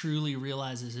Cheney truly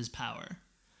realizes his power.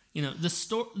 You know, the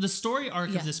story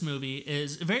arc of this movie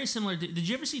is very similar to... Did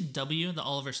you ever see W, the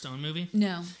Oliver Stone movie?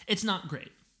 No. It's not great.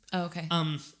 Oh, okay.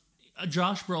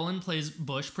 Josh Brolin plays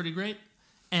Bush pretty great.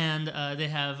 And they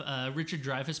have Richard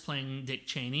Dreyfuss playing Dick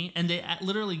Cheney. And they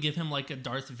literally give him like a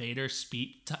Darth Vader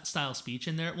style speech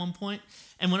in there at one point.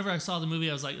 And whenever I saw the movie,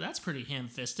 I was like, that's pretty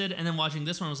ham-fisted. And then watching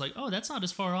this one, I was like, oh, that's not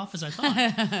as far off as I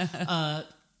thought.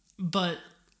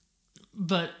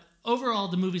 But overall,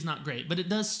 the movie's not great. But it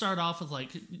does start off with like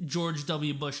George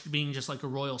W. Bush being just like a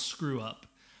royal screw-up.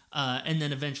 And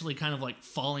then eventually kind of like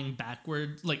falling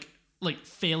backward, like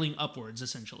failing upwards,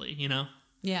 essentially, you know?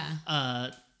 Yeah.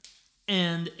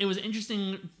 And it was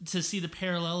interesting to see the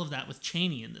parallel of that with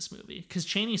Cheney in this movie. Because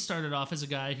Cheney started off as a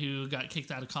guy who got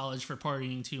kicked out of college for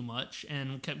partying too much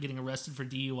and kept getting arrested for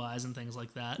DUIs and things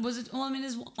like that. Was it? Well, I mean,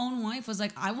 his own wife was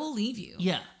like, "I will leave you."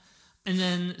 Yeah. And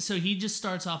then, so he just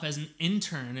starts off as an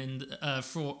intern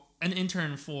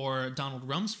for Donald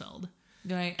Rumsfeld.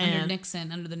 Right,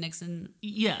 under the Nixon.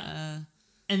 Yeah.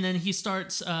 And then he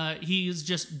starts, he's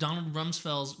just Donald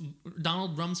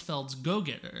Rumsfeld's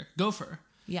gopher.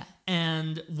 Yeah.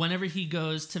 And whenever he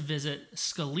goes to visit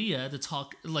Scalia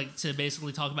to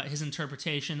basically talk about his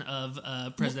interpretation of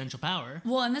presidential power.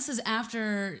 Well, and this is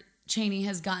after Cheney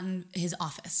has gotten his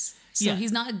office. So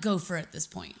he's not a gopher at this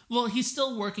point. Well, he's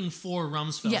still working for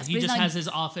Rumsfeld. Yes, he just has his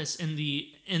office in the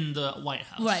White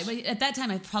House. Right, but at that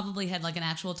time I probably had like an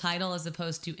actual title as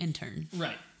opposed to intern.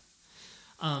 Right.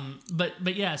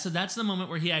 But yeah, so that's the moment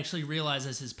where he actually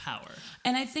realizes his power.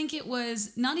 And I think it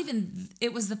was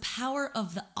it was the power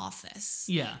of the office.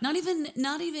 Yeah. Not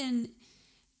even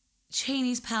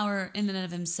Cheney's power in and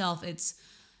of himself. It's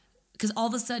because all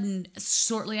of a sudden,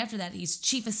 shortly after that, he's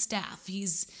chief of staff.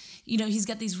 He's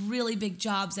got these really big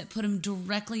jobs that put him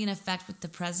directly in effect with the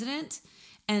president,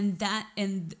 and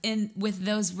with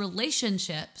those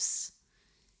relationships,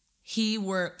 he's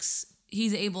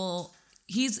working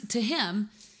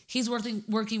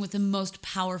with the most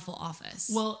powerful office.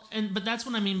 Well, but that's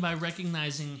what I mean by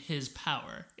recognizing his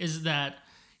power, is that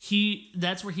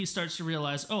that's where he starts to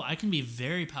realize, oh, I can be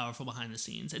very powerful behind the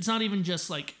scenes. It's not even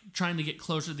just like trying to get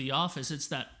closer to the office. It's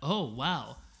that, oh,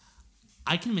 wow,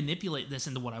 I can manipulate this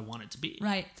into what I want it to be.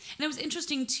 Right. And it was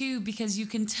interesting, too, because you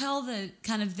can tell that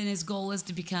kind of then his goal is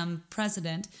to become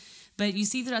president. But you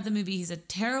see throughout the movie, he's a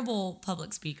terrible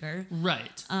public speaker.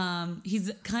 Right.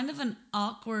 He's kind of an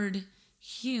awkward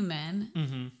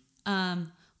human. Mm-hmm.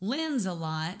 Lynn's a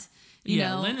lot.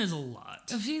 Lynn is a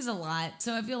lot. She's a lot.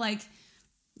 So I feel like,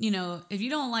 if you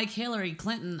don't like Hillary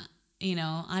Clinton,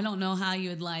 I don't know how you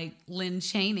would like Lynn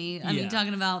Cheney. I mean,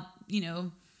 talking about,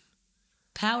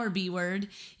 power B word.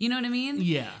 You know what I mean?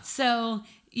 Yeah. So,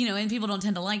 and people don't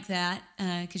tend to like that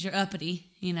because you're uppity,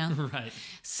 Right.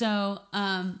 So,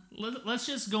 let's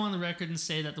just go on the record and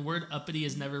say that the word uppity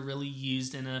is never really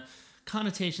used in a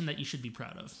connotation that you should be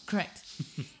proud of. Correct.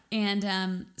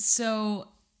 And so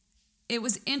it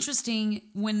was interesting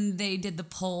when they did the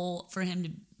poll for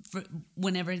him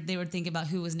whenever they were thinking about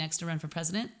who was next to run for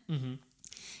president. Mm-hmm.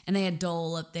 And they had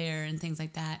Dole up there and things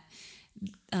like that.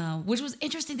 Which was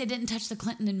interesting. They didn't touch the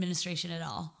Clinton administration at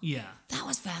all. Yeah. That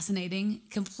was fascinating.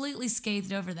 Completely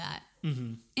scathed over that.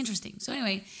 Mm-hmm. Interesting. So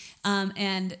anyway,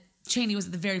 and Cheney was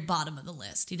at the very bottom of the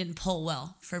list. He didn't poll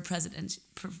well for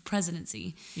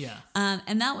presidency. Yeah.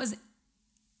 And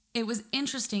it was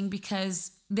interesting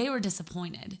because they were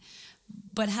disappointed.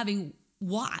 But having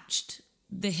watched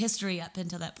the history up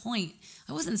until that point,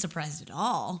 I wasn't surprised at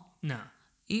all. No.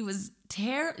 He was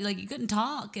terrible. Like, he couldn't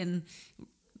talk. And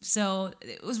so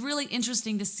it was really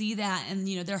interesting to see that. And,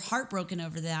 they're heartbroken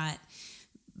over that.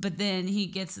 But then he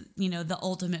gets, the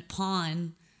ultimate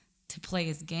pawn to play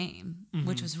his game, mm-hmm.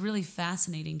 which was really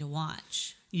fascinating to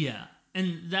watch. Yeah.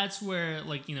 And that's where,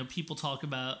 people talk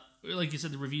about, like you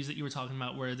said, the reviews that you were talking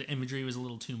about where the imagery was a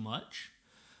little too much.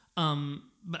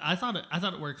 But I thought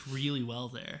it worked really well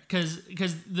there because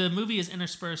the movie is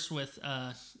interspersed with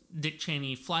Dick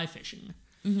Cheney fly fishing,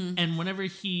 mm-hmm. and whenever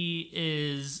he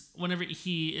is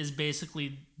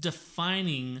basically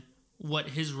defining what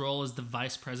his role as the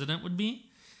vice president would be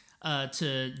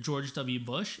to George W.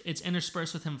 Bush, it's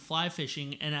interspersed with him fly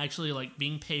fishing and actually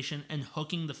being patient and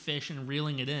hooking the fish and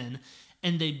reeling it in.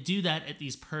 And they do that at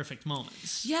these perfect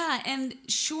moments. Yeah, and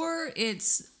sure,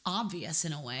 it's obvious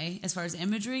in a way as far as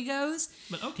imagery goes.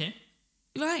 But okay.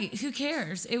 Right, who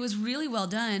cares? It was really well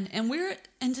done. And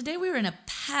today we were in a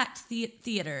packed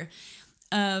theater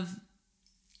of,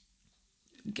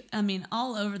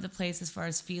 all over the place as far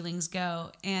as feelings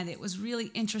go. And it was really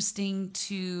interesting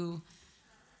to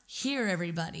hear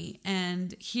everybody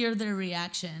and hear their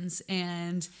reactions.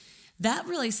 And that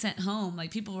really sent home.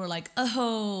 People were like,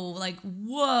 oh,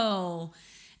 whoa.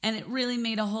 And it really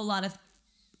made a whole lot of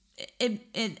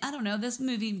it. I don't know. This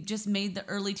movie just made the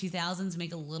early 2000s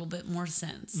make a little bit more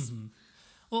sense. Mm-hmm.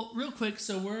 Well, real quick,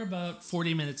 so we're about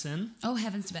 40 minutes in. Oh,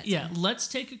 heavens to Betsy. Yeah, let's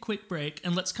take a quick break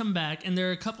and let's come back. And there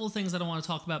are a couple of things that I want to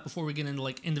talk about before we get into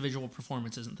individual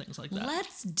performances and things like that.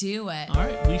 Let's do it. All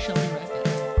right, we shall be right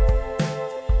back.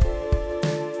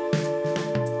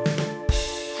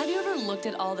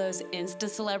 at all those Insta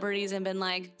celebrities and been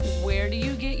like, where do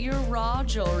you get your raw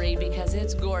jewelry because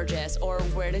it's gorgeous? Or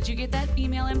where did you get that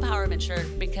female empowerment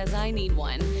shirt because I need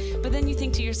one? But then you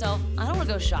think to yourself, I don't want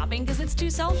to go shopping because it's too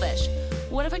selfish.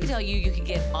 What if I could tell you you could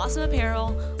get awesome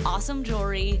apparel, awesome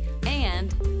jewelry,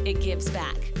 and it gives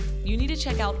back? You need to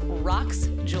check out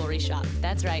Rox Jewelry Shop.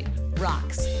 That's right,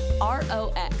 Rox,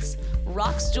 R-O-X.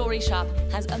 Rox Jewelry Shop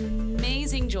has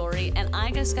amazing jewelry, and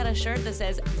I just got a shirt that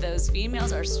says, those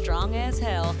females are strong as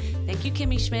hell. Thank you,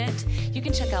 Kimmy Schmidt. You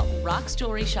can check out Rox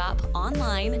Jewelry Shop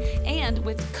online, and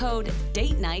with code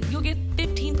Date Night, you'll get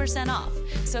 15% off.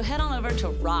 So head on over to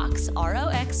Rox,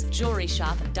 R-O-X,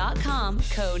 jewelryshop.com,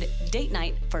 code Date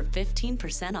Night for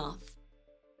 15% off.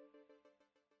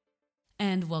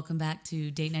 And welcome back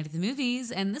to Date Night at the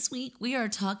Movies. And this week we are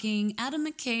talking Adam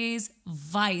McKay's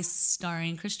Vice,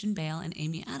 starring Christian Bale and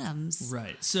Amy Adams.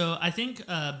 Right. So I think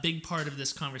a big part of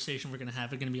this conversation we're going to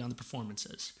have are going to be on the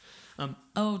performances.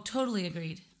 Totally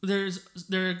agreed. There's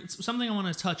something I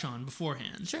want to touch on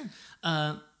beforehand. Sure.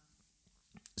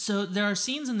 So there are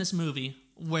scenes in this movie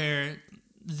where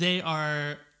they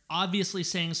are obviously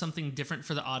saying something different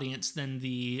for the audience than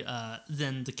the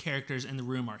characters in the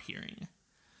room are hearing.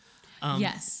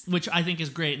 Yes. Which I think is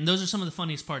great. And those are some of the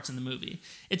funniest parts in the movie.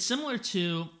 It's similar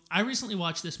to, I recently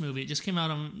watched this movie. It just came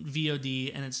out on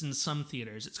VOD and it's in some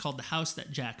theaters. It's called The House That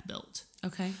Jack Built.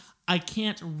 Okay. I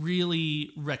can't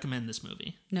really recommend this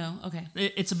movie. No? Okay.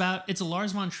 It's a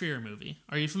Lars von Trier movie.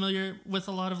 Are you familiar with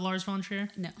a lot of Lars von Trier?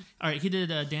 No. All right. He did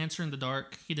Dancer in the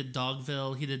Dark. He did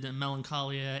Dogville. He did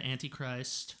Melancholia,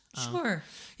 Antichrist. Sure.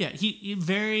 Yeah. He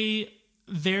very,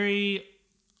 very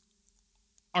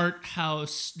art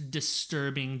house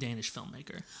disturbing Danish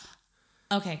filmmaker.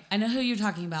 Okay, I know who you're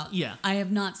talking about. Yeah. I have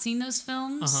not seen those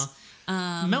films.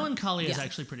 Melancholia is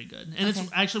actually pretty good. And it's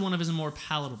actually one of his more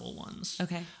palatable ones.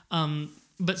 Okay.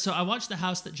 But so I watched The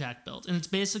House That Jack Built, and it's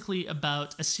basically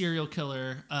about a serial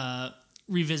killer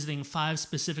revisiting 5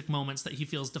 specific moments that he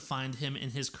feels defined him in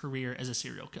his career as a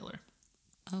serial killer.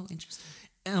 Oh,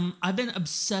 interesting. I've been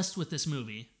obsessed with this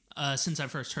movie since I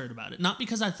first heard about it. Not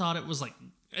because I thought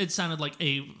it sounded like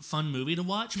a fun movie to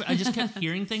watch, but I just kept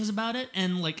hearing things about it,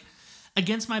 and like,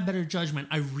 against my better judgment,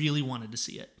 I really wanted to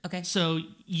see it. Okay. So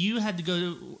you had to go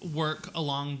to work a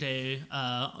long day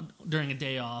during a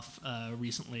day off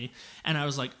recently, and I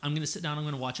was like, I'm going to sit down, I'm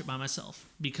going to watch it by myself,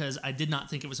 because I did not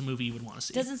think it was a movie you would want to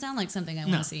see. Doesn't sound like something I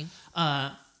want to see.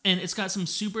 And it's got some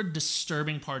super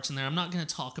disturbing parts in there. I'm not going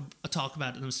to talk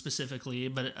about them specifically,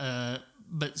 but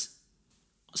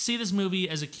see this movie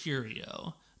as a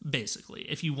curio, basically,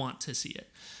 if you want to see it.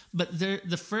 But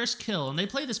the first kill, and they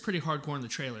play this pretty hardcore in the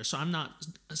trailer, so I'm not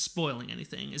spoiling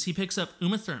anything, is he picks up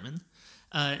Uma Thurman,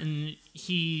 and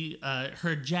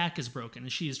her jack is broken,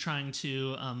 and she is trying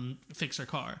to fix her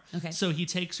car. Okay. So he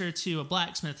takes her to a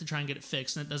blacksmith to try and get it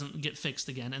fixed, and it doesn't get fixed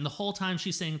again. And the whole time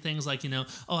she's saying things like,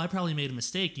 oh, I probably made a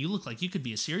mistake. You look like you could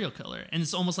be a serial killer. And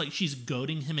it's almost like she's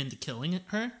goading him into killing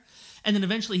her. And then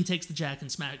eventually he takes the jack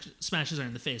and smashes her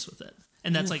in the face with it.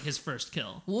 And that's like his first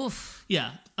kill. Woof.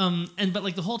 Yeah. But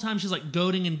like the whole time she's like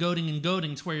goading and goading and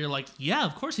goading to where you're like, yeah,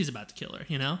 of course he's about to kill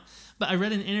her, But I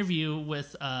read an interview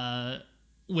with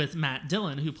Matt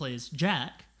Dillon, who plays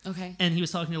Jack. Okay. And he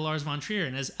was talking to Lars von Trier,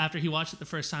 and after he watched it the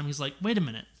first time, he's like, wait a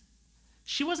minute.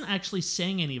 She wasn't actually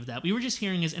saying any of that. We were just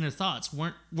hearing his inner thoughts,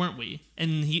 weren't we?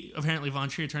 And apparently von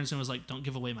Trier turns to him and was like, don't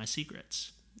give away my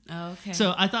secrets. Okay.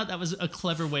 So I thought that was a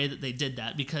clever way that they did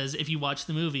that, because if you watch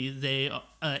the movie, they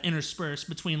intersperse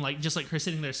between just her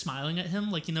sitting there smiling at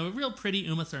him, a real pretty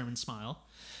Uma Thurman smile,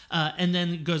 and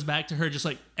then it goes back to her just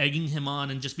egging him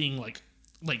on and just being like,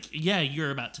 yeah,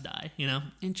 you're about to die,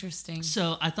 Interesting.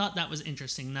 So I thought that was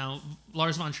interesting. Now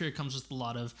Lars von Trier comes with a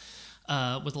lot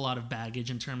of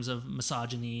baggage in terms of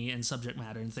misogyny and subject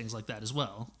matter and things like that as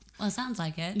well. Well, it sounds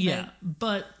like it. Yeah,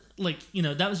 but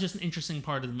that was just an interesting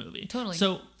part of the movie. Totally.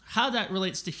 So how that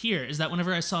relates to here is that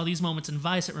whenever I saw these moments in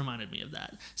Vice, it reminded me of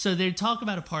that. So they talk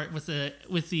about a part with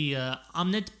the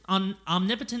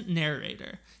omnipotent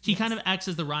narrator. He kind of acts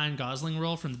as the Ryan Gosling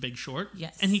role from The Big Short.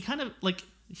 Yes. And he kind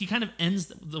of ends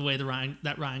the way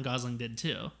that Ryan Gosling did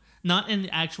too. Not in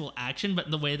the actual action, but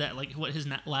in the way that what his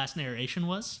last narration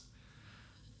was.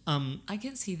 I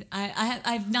can see that.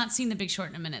 I've not seen The Big Short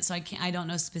in a minute, so I don't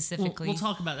know specifically. We'll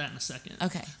talk about that in a second.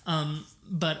 Okay.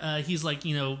 But he's like,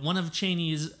 one of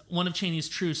Chaney's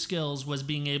true skills was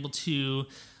being able to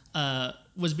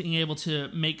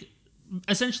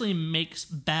essentially makes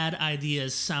bad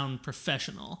ideas sound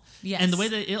professional. Yes. And the way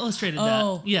they illustrated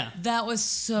that was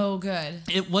so good.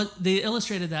 They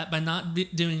illustrated that by not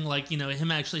doing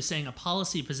him actually saying a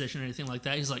policy position or anything like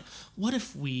that. He's like, what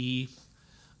if we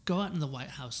go out in the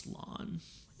White House lawn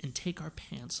and take our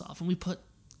pants off, and we put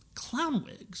clown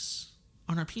wigs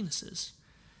on our penises,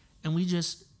 and we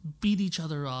just beat each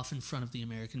other off in front of the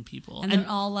American people. And they're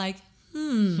all like,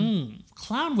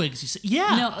 clown wigs, you say?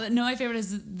 Yeah. No, my favorite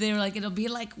is they were like, it'll be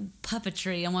like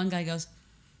puppetry. And one guy goes,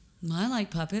 I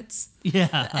like puppets.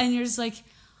 Yeah. And you're just like,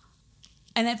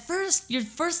 and at first, your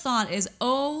first thought is,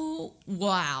 oh,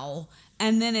 wow.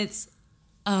 And then it's,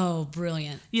 oh,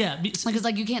 brilliant. Yeah. Because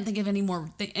like you can't think of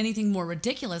anything more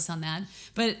ridiculous on that.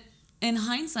 But in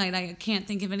hindsight, I can't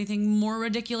think of anything more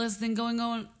ridiculous than going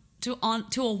on to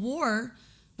a war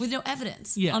with no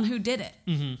evidence on who did it.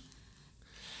 Mm-hmm.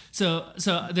 So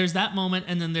there's that moment,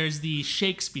 and then there's the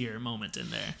Shakespeare moment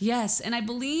in there. Yes, and I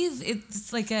believe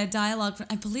it's like a dialogue.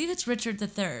 I believe it's Richard III.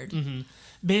 Mm-hmm.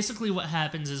 Basically, what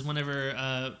happens is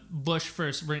whenever Bush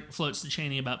first floats to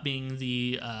Cheney about being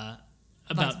the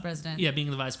vice president. Yeah,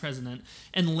 being the vice president.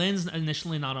 And Lynn's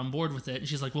initially not on board with it. And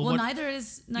she's like, well, what? Neither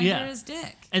is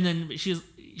Dick. And then she's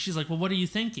like, well, what are you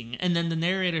thinking? And then the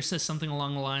narrator says something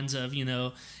along the lines of, in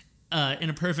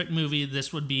a perfect movie,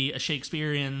 this would be a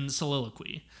Shakespearean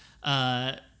soliloquy.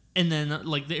 And then,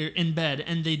 like, they're in bed,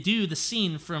 and they do the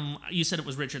scene from, you said it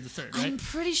was Richard III, right? I'm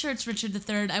pretty sure it's Richard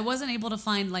III. I wasn't able to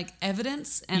find, like,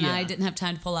 evidence, and I didn't have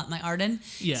time to pull out my Arden.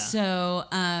 Yeah. So,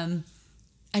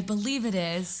 I believe it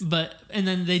is. And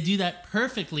then they do that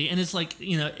perfectly, and it's like,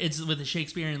 it's with the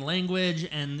Shakespearean language,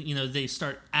 and, they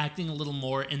start acting a little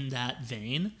more in that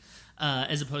vein,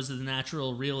 as opposed to the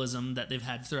natural realism that they've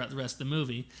had throughout the rest of the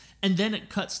movie. And then it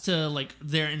cuts to, like,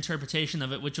 their interpretation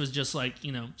of it, which was just like,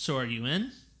 so are you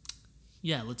in?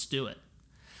 Yeah, let's do it.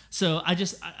 So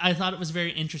I thought it was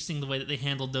very interesting the way that they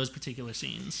handled those particular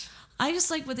scenes. I just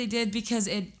like what they did because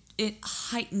it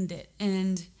heightened it.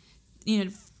 And,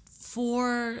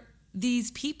 for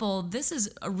these people, this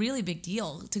is a really big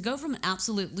deal. To go from an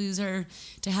absolute loser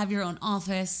to have your own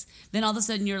office, then all of a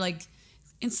sudden you're like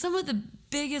in some of the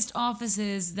biggest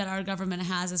offices that our government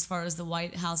has as far as the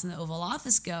White House and the Oval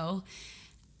Office go.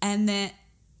 And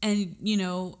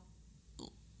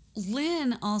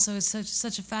Lynn also is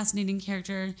such a fascinating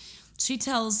character. She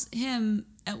tells him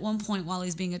at one point while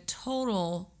he's being a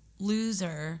total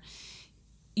loser,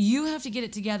 you have to get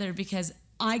it together because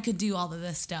I could do all of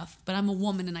this stuff, but I'm a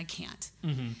woman and I can't.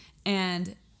 Mm-hmm.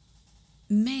 And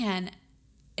man,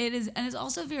 it's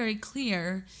also very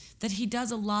clear that he does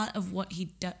a lot of what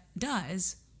he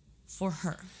does for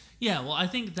her. Yeah, well, I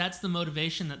think that's the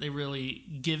motivation that they really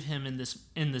give him in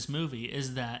this movie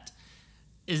is that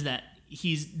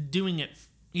he's doing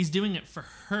it for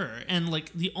her. And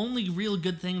like the only real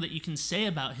good thing that you can say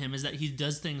about him is that he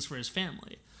does things for his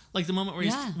family. Like the moment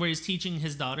where he's teaching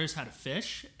his daughters how to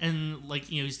fish, and like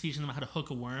he's teaching them how to hook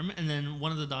a worm, and then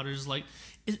one of the daughters is like,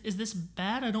 "Is this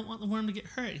bad? I don't want the worm to get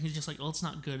hurt." And he's just like, "Oh, it's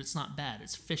not good. It's not bad.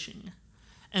 It's fishing,"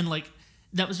 and like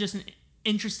that was just an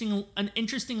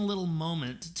interesting little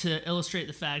moment to illustrate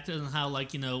the fact of how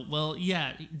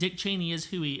Dick Cheney is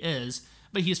who he is,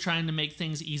 but he's trying to make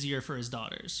things easier for his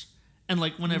daughters. And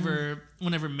like whenever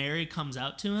Mary comes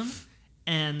out to him.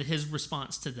 And his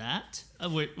response to that,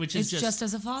 which is just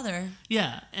as a father.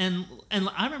 Yeah, and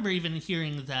I remember even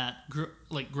hearing that,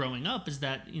 growing up, is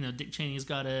that Dick Cheney's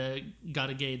got a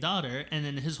gay daughter, and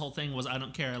then his whole thing was, I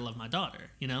don't care, I love my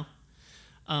daughter.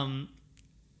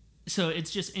 So it's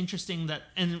just interesting that,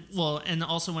 and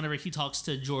also whenever he talks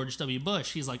to George W.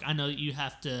 Bush, he's like, I know that you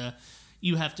have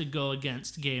to go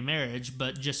against gay marriage,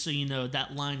 but just so you know,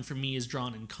 that line for me is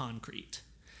drawn in concrete.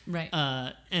 Right.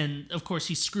 And of course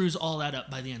he screws all that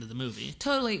up by the end of the movie.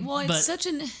 Totally. Well,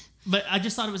 But I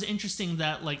just thought it was interesting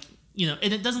that and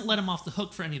it doesn't let him off the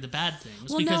hook for any of the bad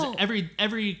things, because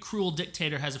every cruel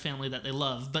dictator has a family that they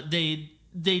love, but they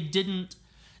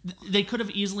could have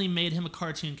easily made him a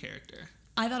cartoon character.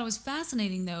 I thought it was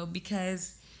fascinating though,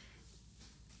 because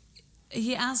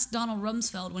he asked Donald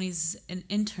Rumsfeld when he's an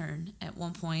intern at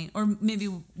one point, or maybe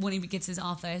when he gets his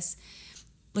office,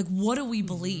 like, what do we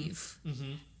believe?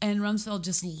 Mm-hmm. And Rumsfeld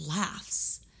just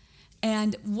laughs.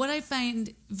 And what I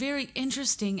find very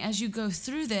interesting as you go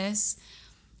through this,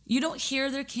 you don't hear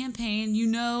their campaign.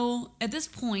 At this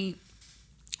point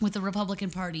with the Republican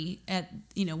Party,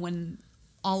 when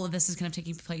all of this is kind of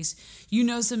taking place,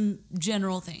 some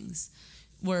general things.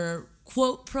 We're,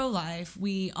 quote, pro-life.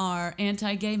 We are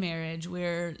anti-gay marriage.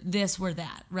 We're this, we're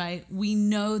that, right? We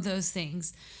know those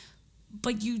things.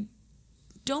 But you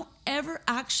don't ever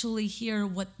actually hear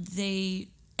what they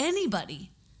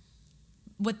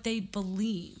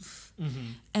believe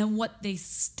and what they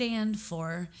stand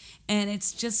for. And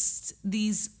it's just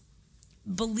these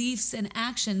beliefs and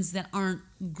actions that aren't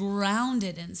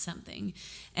grounded in something.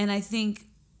 And I think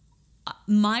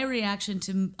my reaction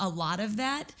to a lot of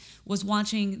that was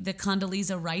watching the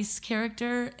Condoleezza Rice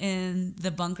character in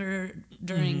the bunker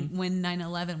during when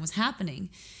 9/11 was happening.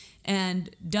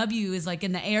 And W is like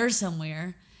in the air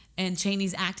somewhere, and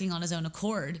Chaney's acting on his own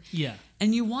accord. Yeah.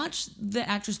 And you watch the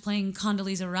actress playing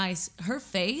Condoleezza Rice, her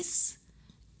face,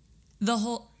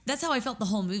 that's how I felt the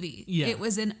whole movie. Yeah. It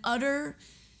was an utter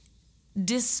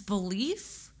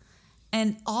disbelief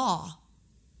and awe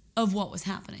of what was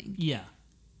happening. Yeah.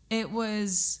 It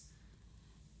was,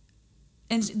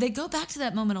 and they go back to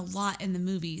that moment a lot in the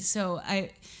movie. So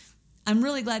I'm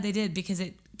really glad they did, because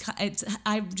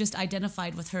I just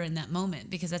identified with her in that moment,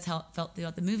 because that's how it felt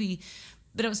throughout the movie.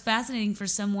 But it was fascinating for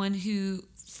someone who,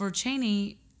 for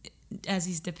Chaney, as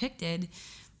he's depicted,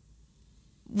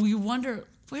 we wonder,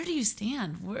 where do you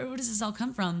stand? Where does this all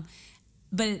come from?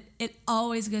 But it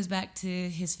always goes back to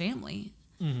his family.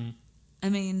 Mm-hmm. I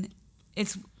mean,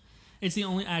 it's the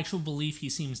only actual belief he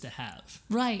seems to have.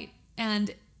 Right.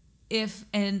 And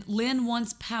Lynn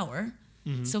wants power,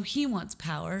 so he wants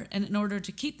power, and in order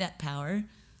to keep that power,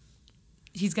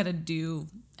 he's got to do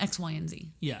X, Y, and Z.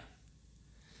 Yeah.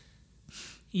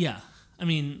 Yeah. I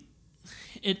mean,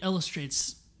 it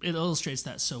illustrates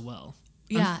that so well.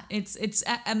 Yeah, it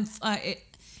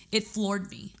floored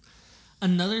me.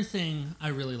 Another thing I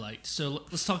really liked. So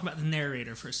let's talk about the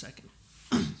narrator for a second.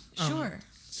 Sure.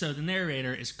 So the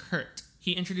narrator is Kurt.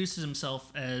 He introduces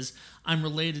himself as I'm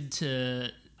related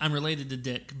to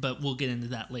Dick, but we'll get into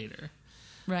that later.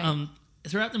 Right.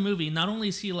 Throughout the movie, not only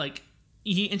is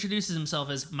he introduces himself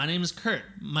as, my name is Kurt.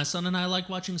 My son and I like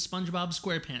watching SpongeBob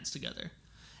SquarePants together.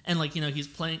 And he's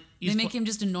playing. They make him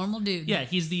just a normal dude. Yeah,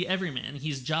 he's the everyman.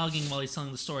 He's jogging while he's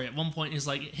telling the story. At one point, he's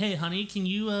like, "Hey, honey, can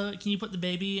you put the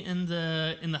baby in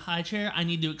the high chair? I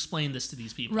need to explain this to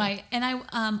these people." Right. And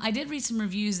I did read some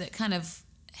reviews that kind of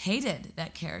hated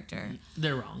that character.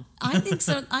 They're wrong. I think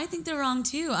so. I think they're wrong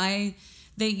too.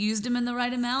 They used him in the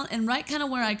right amount, and right kind of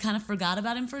where I kind of forgot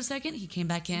about him for a second, he came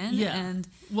back in. Yeah. And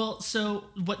well, so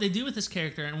what they do with this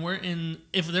character, and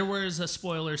if there was a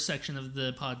spoiler section of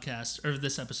the podcast or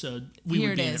this episode, we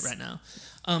would be in it right now.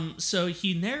 So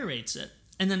he narrates it,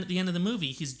 and then at the end of the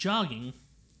movie, he's jogging,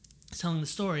 telling the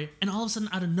story, and all of a sudden,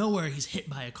 out of nowhere, he's hit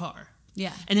by a car.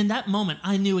 Yeah. And in that moment,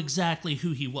 I knew exactly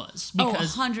who he was.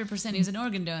 Because, 100%. He was an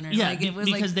organ donor. Yeah,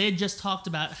 because they had just talked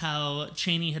about how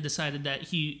Chaney had decided that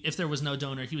if there was no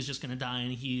donor, he was just going to die,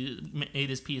 and he ate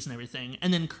his peace and everything.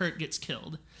 And then Kurt gets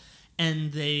killed,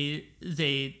 and they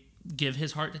give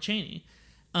his heart to Chaney.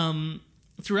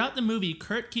 Throughout the movie,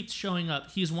 Kurt keeps showing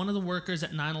up. He's one of the workers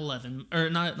at 9/11, or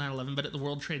not at 9/11, but at the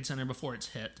World Trade Center before it's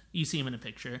hit. You see him in a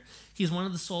picture. He's one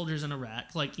of the soldiers in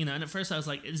Iraq. And at first I was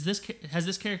like, has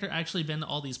this character actually been to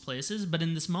all these places? But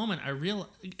in this moment, I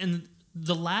realized, and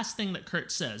the last thing that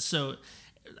Kurt says, so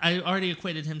I already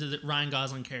equated him to the Ryan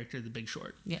Gosling character, The Big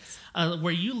Short. Yes.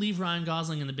 Where you leave Ryan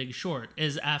Gosling in The Big Short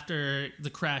is after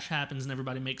the crash happens and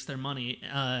everybody makes their money.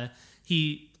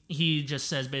 He just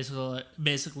says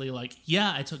basically like,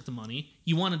 yeah, I took the money.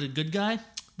 You wanted a good guy?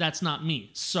 That's not me.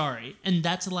 Sorry. And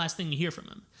that's the last thing you hear from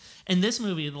him. In this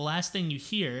movie, the last thing you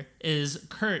hear is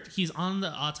Kurt. He's on the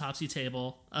autopsy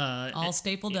table. All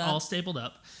stapled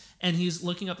up. And he's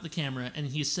looking up at the camera and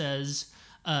he says,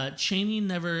 Chaney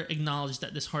never acknowledged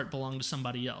that this heart belonged to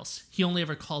somebody else. He only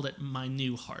ever called it my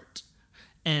new heart.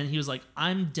 And he was like,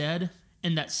 I'm dead,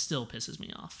 and that still pisses me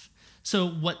off. So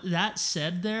what that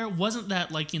said there wasn't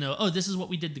that this is what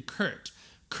we did to Kurt.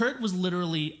 Kurt was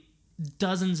literally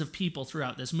dozens of people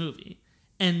throughout this movie.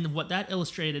 And what that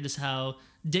illustrated is how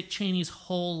Dick Cheney's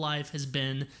whole life has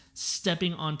been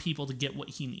stepping on people to get what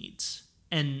he needs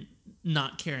and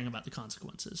not caring about the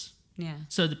consequences. Yeah.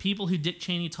 So the people who Dick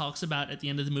Cheney talks about at the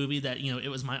end of the movie that, it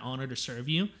was my honor to serve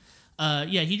you.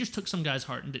 He just took some guy's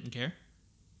heart and didn't care.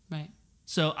 Right.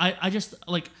 So I just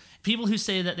people who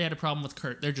say that they had a problem with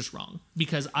Kurt, they're just wrong,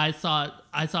 because I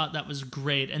thought that was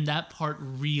great, and that part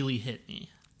really hit me.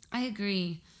 I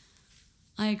agree.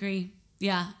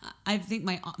 Yeah, I think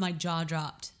my jaw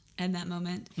dropped in that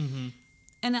moment. Mm-hmm.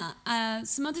 And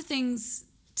some other things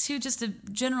too, just a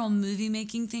general movie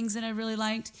making things that I really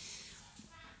liked.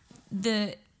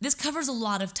 This covers a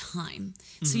lot of time,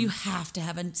 so you have to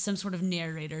have some sort of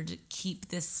narrator to keep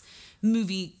this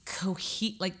movie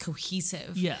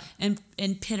cohesive, yeah,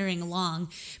 and pittering along.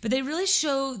 But they really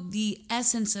show the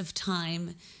essence of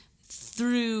time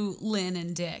through Lynn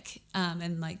and Dick,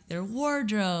 and their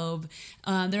wardrobe.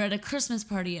 They're at a Christmas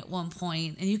party at one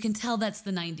point, and you can tell that's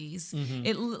the 90s. Mm-hmm.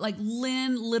 It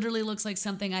Lynn literally looks like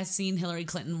something I've seen Hillary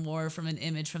Clinton wore from an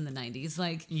image from the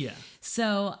 90s. Yeah.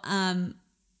 So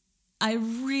I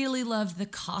really loved the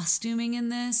costuming in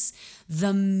this.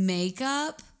 The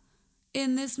makeup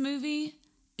in this movie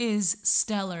is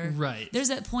stellar. Right. There's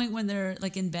that point when they're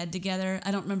like in bed together. I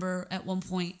don't remember at one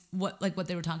point what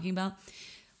they were talking about,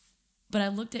 but I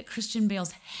looked at Christian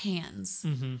Bale's hands,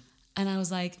 and I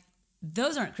was like,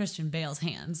 those aren't Christian Bale's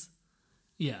hands.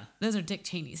 Yeah. Those are Dick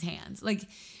Cheney's hands. Like,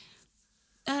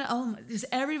 just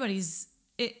everybody's.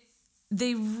 It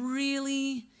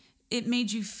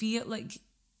made you feel like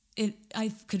it.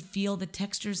 I could feel the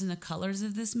textures and the colors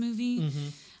of this movie.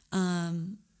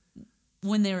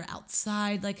 When they were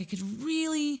outside, like I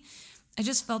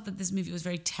just felt that this movie was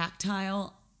very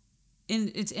tactile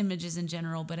in its images in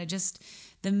general, but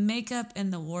the makeup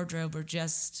and the wardrobe were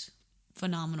just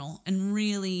phenomenal and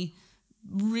really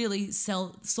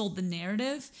sold the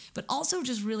narrative, but also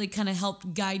just really kind of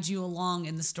helped guide you along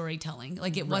in the storytelling.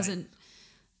 Like it wasn't,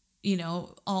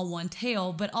 all one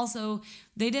tale, but also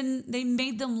they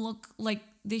made them look like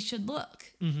they should look.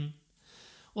 Mm-hmm.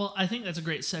 Well, I think that's a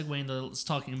great segue into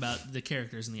talking about the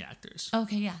characters and the actors.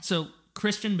 Okay, yeah. So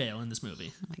Christian Bale in this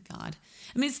movie. Oh my God.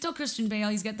 I mean, it's still Christian Bale.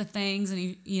 He's got the fangs,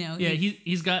 and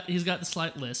he's got the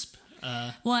slight lisp.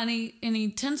 And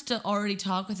he tends to already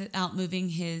talk without moving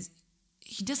his.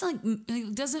 He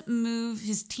doesn't move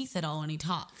his teeth at all when he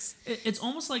talks. It's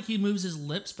almost like he moves his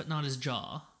lips, but not his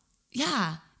jaw.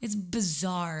 Yeah, it's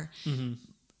bizarre. Mm-hmm.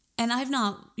 And I've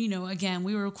not, again,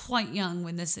 we were quite young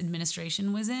when this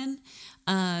administration was in.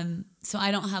 So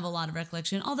I don't have a lot of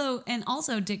recollection.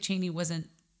 Also Dick Cheney wasn't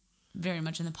very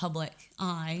much in the public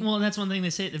eye. Well, that's one thing they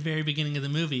say at the very beginning of the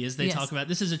movie is they talk about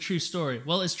this is a true story.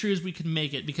 Well, as true as we can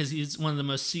make it because he's one of the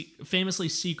most famously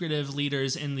secretive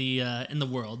leaders in the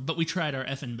world. But we tried our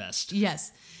effing best.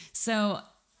 Yes. So,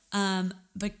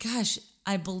 but gosh,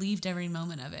 I believed every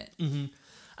moment of it. Mm-hmm.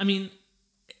 I mean,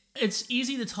 it's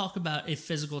easy to talk about a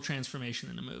physical transformation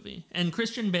in a movie, and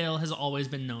Christian Bale has always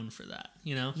been known for that.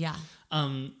 Yeah.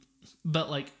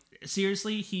 But like.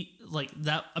 Seriously, he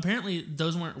that. Apparently,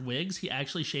 those weren't wigs. He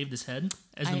actually shaved his head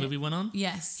as the movie went on.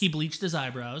 Yes, he bleached his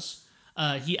eyebrows.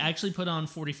 He actually put on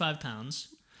 45 pounds.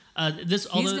 We're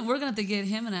gonna have to get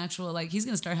him an actual he's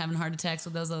gonna start having heart attacks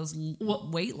with those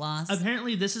weight loss.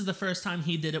 Apparently, this is the first time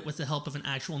he did it with the help of an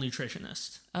actual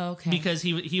nutritionist. Okay, because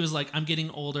he was like, I'm getting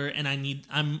older and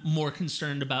I'm more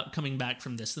concerned about coming back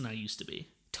from this than I used to be.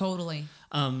 Totally.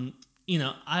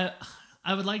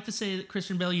 I would like to say that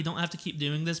Christian Bale, you don't have to keep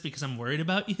doing this because I'm worried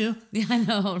about you. Yeah, I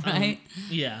know, right?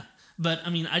 Yeah. But, I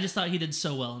mean, I just thought he did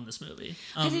so well in this movie.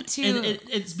 I did too. And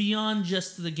it's beyond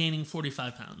just the gaining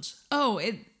 45 pounds.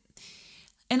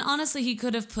 And honestly, he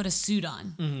could have put a suit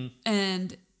on.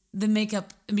 And the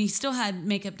makeup, he still had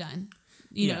makeup done.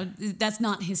 You know, that's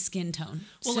not his skin tone.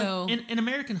 Well, so in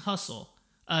American Hustle,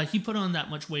 he put on that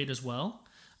much weight as well.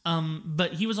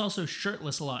 But he was also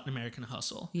shirtless a lot in American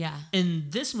Hustle. Yeah. In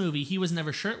this movie, he was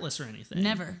never shirtless or anything.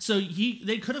 Never. So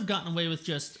they could have gotten away with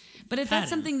just. But if that's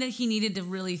something that he needed to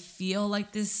really feel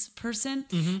like this person,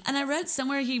 and I read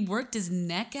somewhere he worked his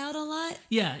neck out a lot.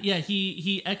 Yeah.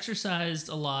 He exercised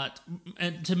a lot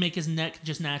to make his neck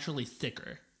just naturally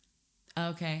thicker.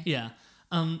 Okay. Yeah.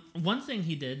 One thing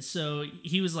he did, so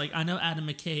he was like, I know Adam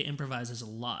McKay improvises a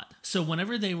lot. So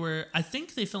whenever I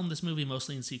think they filmed this movie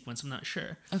mostly in sequence, I'm not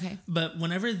sure. Okay. But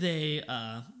whenever they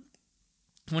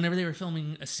were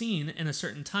filming a scene in a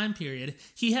certain time period,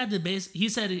 he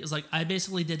said it was like, I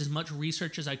basically did as much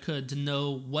research as I could to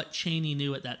know what Cheney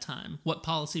knew at that time, what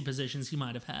policy positions he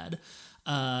might have had.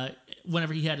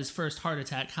 Whenever he had his first heart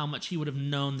attack, how much he would have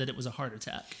known that it was a heart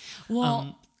attack.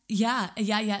 Well, Yeah.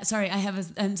 Sorry, I have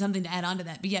something to add on to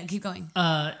that. But yeah, keep going.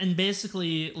 And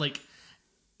basically,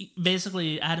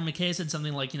 Adam McKay said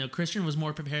something like, Christian was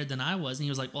more prepared than I was. And he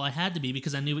was like, well, I had to be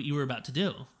because I knew what you were about to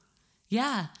do.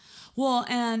 Yeah. Well,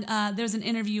 and there's an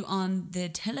interview on the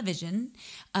television.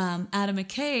 Adam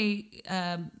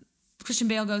McKay, Christian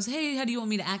Bale goes, hey, how do you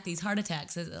want me to act these heart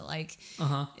attacks? Is it like,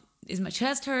 is my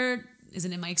chest hurt? Is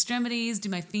it in my extremities? Do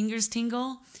my fingers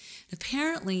tingle?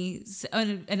 Apparently,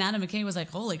 and Adam McKay was like,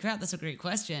 holy crap, that's a great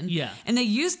question. Yeah. And they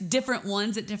used different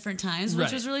ones at different times,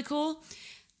 which was really cool.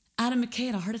 Adam McKay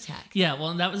had a heart attack. Yeah,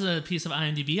 well, and that was a piece of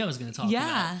IMDb I was going to talk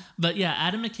about. But yeah,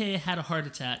 Adam McKay had a heart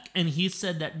attack, and he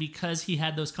said that because he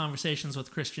had those conversations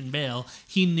with Christian Bale,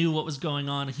 he knew what was going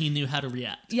on, and he knew how to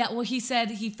react. Yeah, well, he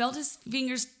said he felt his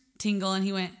fingers tingle, and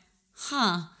he went,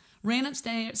 ran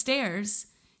upstairs,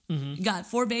 got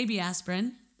 4 baby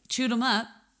aspirin, chewed them up,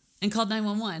 and called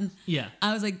 911. Yeah.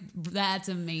 I was like, that's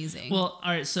amazing. Well,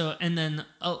 all right, so, and then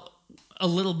a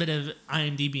little bit of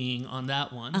IMDbing on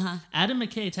that one. Adam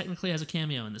McKay technically has a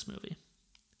cameo in this movie.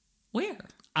 Where?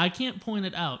 I can't point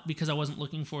it out because I wasn't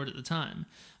looking for it at the time.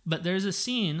 But there's a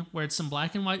scene where it's some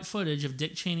black and white footage of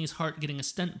Dick Cheney's heart getting a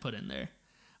stent put in there.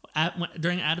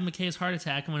 during Adam McKay's heart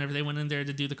attack, and whenever they went in there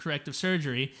to do the corrective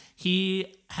surgery,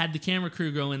 he had the camera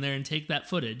crew go in there and take that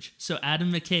footage. So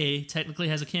Adam McKay technically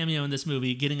has a cameo in this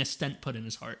movie, getting a stent put in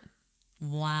his heart.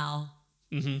 Wow.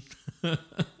 Mm-hmm.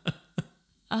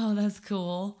 Oh, that's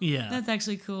cool. Yeah. That's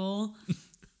actually cool.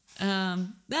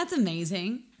 That's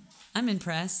amazing. I'm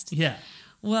impressed. Yeah.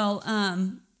 Well,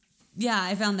 yeah,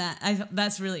 I found that.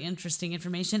 That's really interesting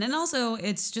information. And also,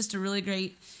 it's just a really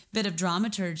great bit of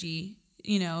dramaturgy,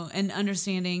 and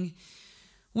understanding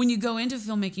when you go into a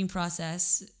filmmaking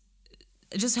process,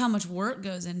 just how much work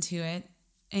goes into it.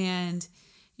 And,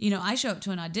 I show up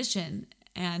to an audition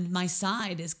and my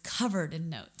side is covered in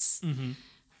notes. Mm-hmm.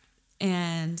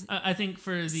 And I think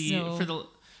for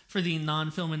the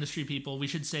non-film industry people, we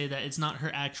should say that it's not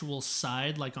her actual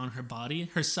side, like on her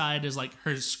body. Her side is like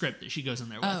her script that she goes in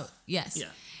there with. Oh, yes. Yeah.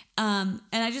 And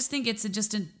I just think it's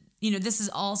this is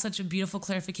all such a beautiful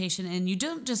clarification, and you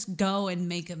don't just go and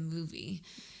make a movie.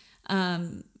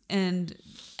 And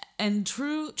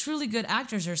truly good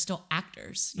actors are still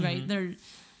actors, right? Mm-hmm.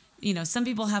 They're, some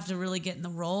people have to really get in the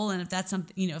role, and if that's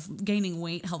something, if gaining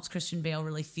weight helps Christian Bale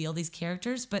really feel these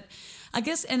characters. But I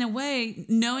guess in a way,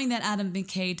 knowing that Adam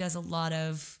McKay does a lot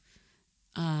of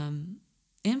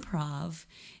improv,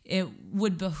 it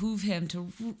would behoove him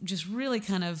to just really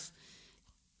kind of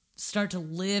start to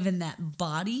live in that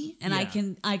body. And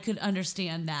yeah. I could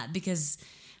understand that, because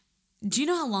do you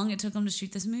know how long it took him to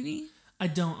shoot this movie? I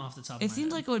don't off the top of my head. It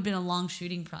seems like it would have been a long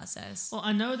shooting process. Well,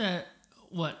 I know that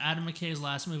Adam McKay's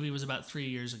last movie was about 3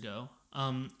 years ago.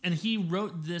 And he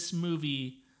wrote this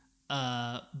movie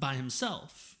by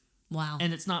himself. Wow.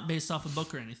 And it's not based off a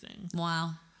book or anything.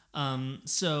 Wow.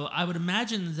 So I would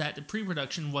imagine that the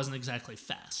pre-production wasn't exactly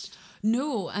fast.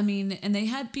 No, I mean, and they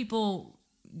had people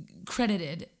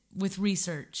credited with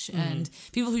research, mm-hmm. and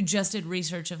people who just did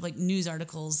research of like news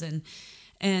articles,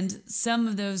 and some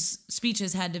of those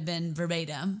speeches had to have been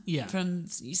verbatim. Yeah.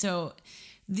 So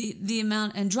the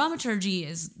amount, and dramaturgy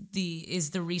is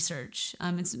the research.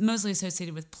 It's mostly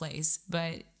associated with plays,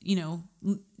 but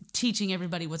teaching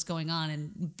everybody what's going on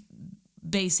and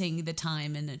basing the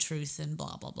time and the truth and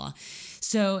blah blah blah.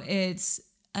 So it's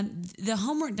the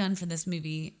homework done for this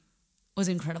movie was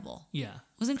incredible. Yeah,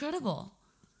 was incredible.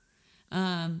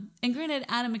 And granted,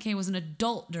 Adam McKay was an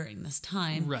adult during this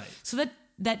time, right? So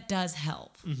that does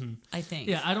help, mm-hmm. I think.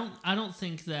 Yeah, I don't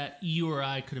think that you or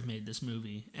I could have made this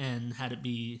movie and had it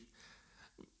be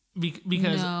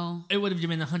because it would have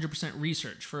been 100%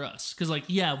 research for us. Because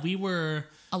we were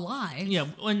alive. Yeah,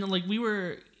 and we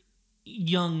were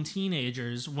young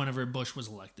teenagers whenever Bush was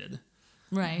elected,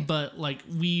 right? But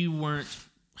we weren't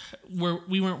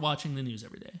watching the news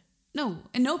every day. No,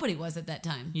 and nobody was at that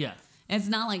time. Yeah. It's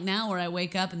not like now where I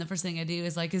wake up and the first thing I do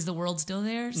is is the world still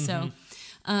there? Mm-hmm.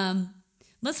 So,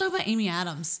 let's talk about Amy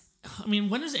Adams. I mean,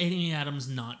 when is Amy Adams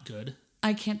not good?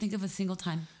 I can't think of a single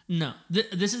time. No.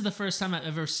 This is the first time I've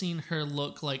ever seen her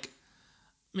look like...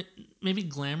 Maybe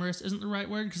glamorous isn't the right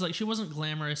word, because she wasn't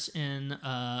glamorous in...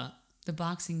 the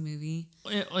boxing movie.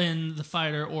 In The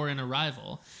Fighter or in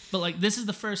Arrival. But this is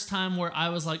the first time where I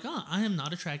was like, oh, I am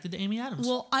not attracted to Amy Adams.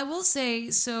 Well, I will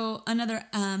say, so another,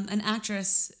 an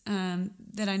actress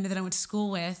that I know that I went to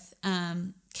school with,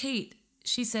 Kate,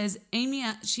 she said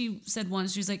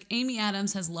once, she was like, Amy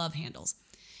Adams has love handles.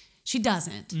 She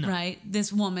doesn't, no. Right?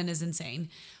 This woman is insane.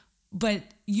 But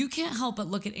you can't help but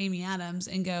look at Amy Adams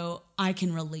and go, I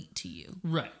can relate to you.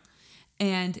 Right.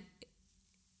 And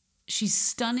she's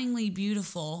stunningly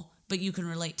beautiful, but you can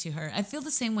relate to her. I feel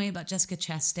the same way about Jessica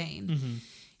Chastain. Mm-hmm.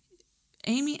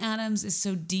 Amy Adams is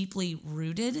so deeply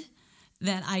rooted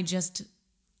that I just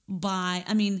buy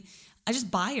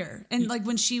her. And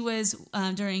when she was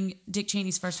during Dick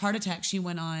Cheney's first heart attack, she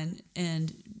went on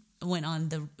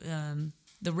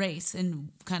the race and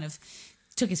kind of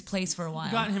took his place for a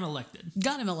while. Got him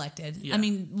elected. Yeah. I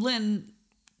mean, Lynn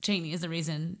Cheney is the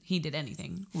reason he did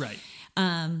anything. Right.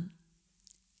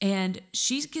 And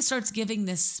she starts giving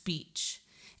this speech,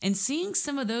 and seeing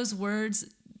some of those words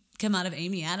come out of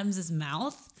Amy Adams'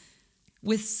 mouth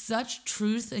with such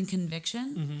truth and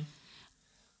conviction, mm-hmm.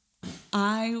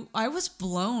 I was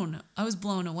blown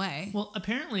away. Well,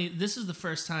 apparently this is the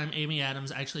first time Amy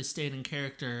Adams actually stayed in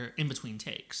character in between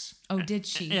takes. Oh, did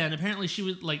she? And apparently she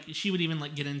would even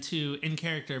get into in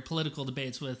character political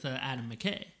debates with Adam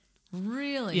McKay.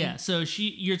 Really? Yeah, so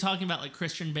you're talking about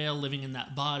Christian Bale living in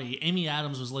that body. Amy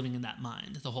Adams was living in that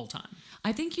mind the whole time.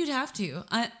 I think you'd have to.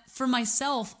 For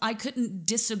myself, I couldn't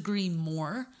disagree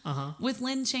more with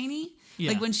Lynn Cheney.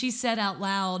 Yeah. When she said out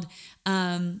loud,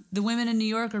 the women in New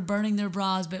York are burning their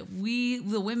bras, but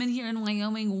the women here in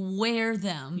Wyoming, wear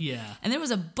them. Yeah. And there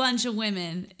was a bunch of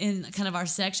women in kind of our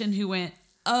section who went,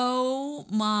 oh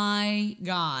my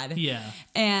God. Yeah.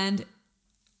 And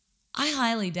I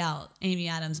highly doubt Amy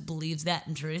Adams believes that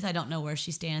in truth. I don't know where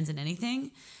she stands in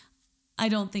anything. I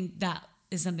don't think that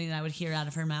is something that I would hear out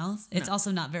of her mouth. It's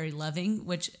also not very loving,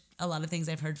 which a lot of things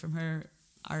I've heard from her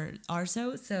are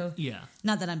so. So Yeah.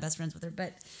 not that I'm best friends with her,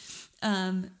 but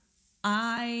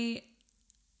I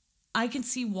can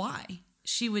see why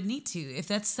she would need to. If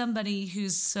that's somebody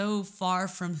who's so far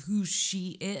from who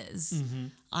she is,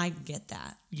 I get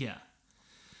that. Yeah.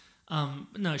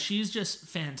 No, she's just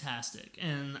fantastic.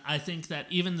 And I think that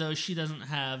even though she doesn't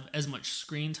have as much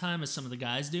screen time as some of the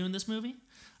guys do in this movie,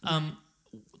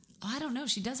 I don't know.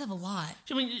 She does have a lot.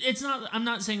 I mean, I'm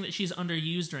not saying that she's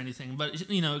underused or anything, but,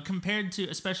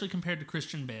 especially compared to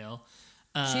Christian Bale.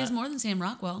 She has more than Sam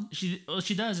Rockwell. She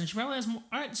does, and she probably has more.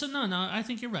 All right, so no, I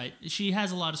think you're right. She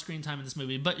has a lot of screen time in this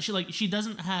movie, but she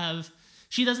doesn't have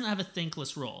a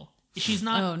thankless role. She's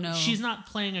not. Oh, no. She's not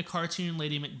playing a cartoon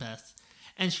Lady Macbeth,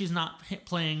 and she's not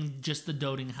playing just the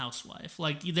doting housewife.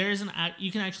 Like you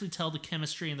can actually tell the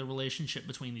chemistry and the relationship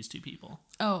between these two people.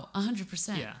 Oh,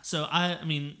 100%. Yeah. So I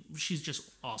mean, she's just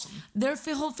awesome. Their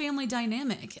whole family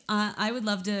dynamic. I would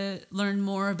love to learn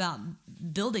more about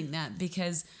building that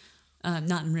because.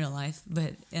 Not in real life,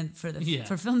 but for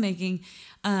filmmaking.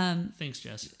 Thanks,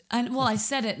 Jess. I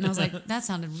said it and I was like, that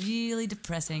sounded really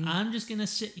depressing. I'm just gonna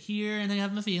sit here and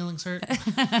have my feelings hurt.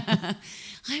 I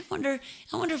wonder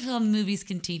if some movies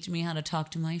can teach me how to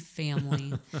talk to my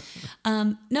family.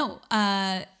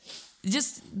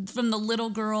 Just from the little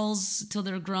girls till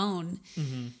they're grown,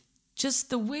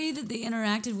 just the way that they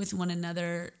interacted with one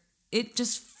another, it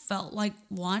just felt like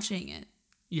watching it.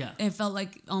 Yeah. It felt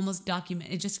like almost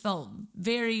documented. It just felt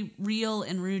very real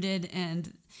and rooted.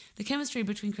 And the chemistry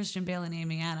between Christian Bale and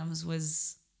Amy Adams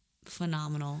was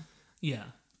phenomenal. Yeah.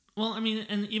 Well, I mean,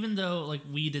 and even though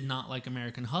we did not like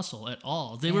American Hustle at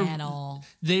all, they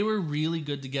were really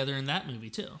good together in that movie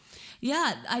too.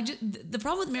 Yeah. The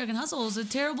problem with American Hustle is a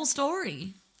terrible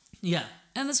story. Yeah.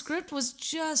 And the script was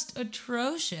just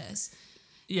atrocious.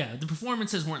 Yeah. The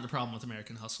performances weren't the problem with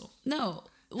American Hustle. No.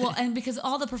 Well, and because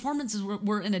all the performances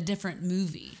were in a different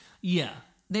movie. Yeah.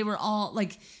 They were all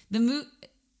it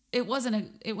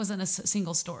wasn't a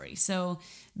single story. So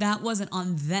that wasn't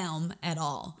on them at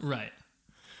all. Right.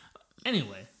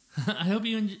 Anyway, I hope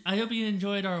you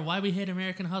enjoyed our Why We Hate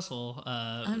American Hustle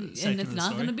and it's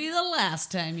not going to be the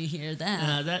last time you hear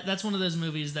that. That's one of those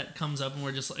movies that comes up and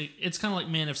we're just like, it's kind of like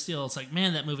Man of Steel. It's like,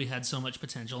 man, that movie had so much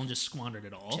potential and just squandered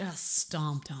it all. Just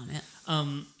stomped on it.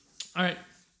 All right.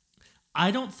 I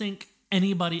don't think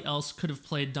anybody else could have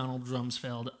played Donald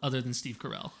Rumsfeld other than Steve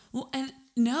Carell. Well, and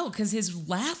no, because his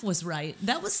laugh was right.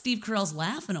 That was Steve Carell's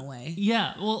laugh in a way.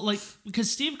 Yeah, well, because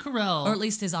Steve Carell... Or at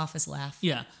least his office laugh.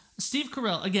 Yeah. Steve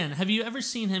Carell, again, have you ever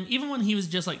seen him, even when he was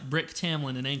just like Brick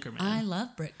Tamlin in Anchorman? I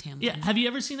love Brick Tamlin. Yeah, have you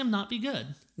ever seen him not be good?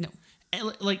 No.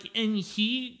 And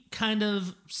he kind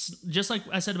of, just like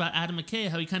I said about Adam McKay,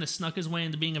 how he kind of snuck his way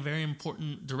into being a very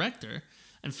important director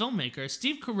and filmmaker,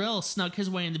 Steve Carell snuck his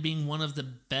way into being one of the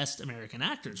best American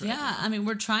actors right now. I mean,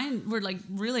 we're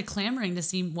really clamoring to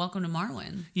see Welcome to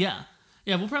Marwen. Yeah.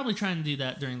 Yeah, we'll probably try and do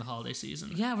that during the holiday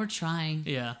season. Yeah, we're trying.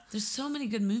 Yeah. There's so many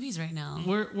good movies right now.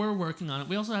 We're working on it.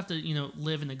 We also have to,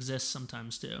 live and exist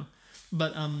sometimes too.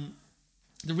 But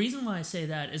the reason why I say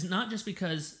that is not just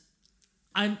because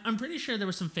I'm pretty sure there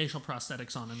were some facial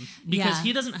prosthetics on him because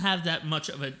he doesn't have that much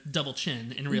of a double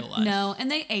chin in real life. No,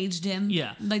 and they aged him.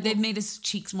 Yeah. They've made his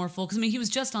cheeks more full. Because, he was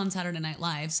just on Saturday Night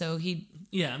Live, so he...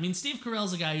 Yeah, Steve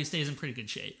Carell's a guy who stays in pretty good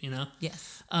shape,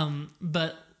 Yes.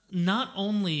 But not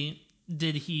only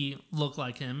did he look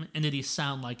like him, and did he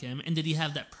sound like him, and did he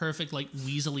have that perfect,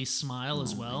 weaselly smile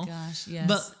as well? Oh, my gosh, yes.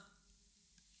 But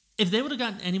if they would have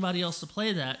gotten anybody else to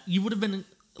play that, you would have been...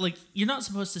 you're not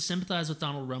supposed to sympathize with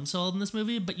Donald Rumsfeld in this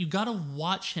movie, but you got to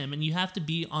watch him and you have to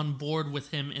be on board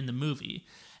with him in the movie.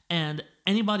 And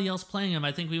anybody else playing him,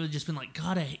 I think we would have just been like,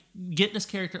 gotta get this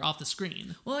character off the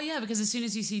screen. Well, yeah, because as soon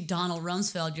as you see Donald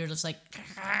Rumsfeld, you're just like...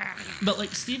 But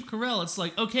Steve Carell, it's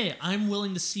like, okay, I'm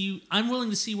willing to see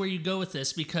where you go with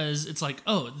this because it's like,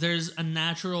 oh, there's a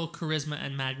natural charisma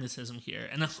and magnetism here.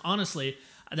 And honestly,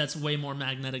 that's way more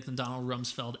magnetic than Donald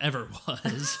Rumsfeld ever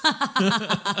was.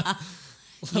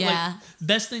 Yeah.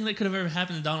 Best thing that could have ever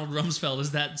happened to Donald Rumsfeld is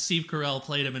that Steve Carell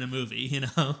played him in a movie,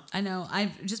 I know.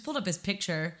 I just pulled up his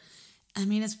picture.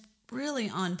 It's really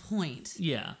on point.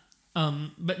 Yeah.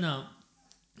 But no,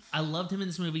 I loved him in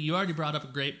this movie. You already brought up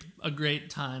a great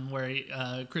time where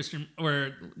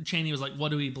where Chaney was like,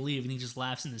 "What do we believe?" and he just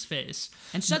laughs in his face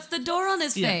and shuts the door on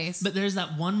his face. But there's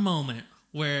that one moment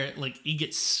where he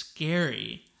gets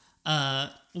scary,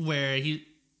 where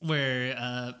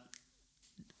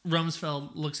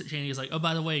Rumsfeld looks at Cheney. He's like, "Oh,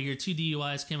 by the way, your 2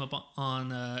 DUIs came up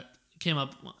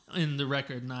in the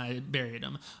record, and I buried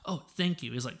them. Oh, thank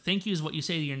you." He's like, "Thank you is what you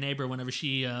say to your neighbor whenever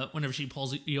she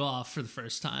pulls you off for the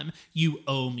first time. You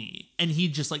owe me." And he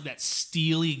just like that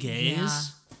steely gaze. Yeah.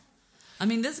 I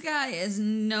mean, this guy is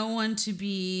no one to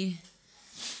be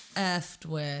effed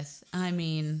with. I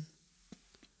mean,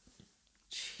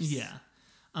 geez. Yeah.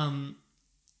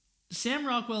 Sam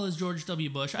Rockwell as George W.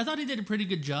 Bush. I thought he did a pretty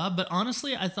good job, but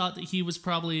honestly, I thought that he was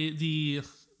probably the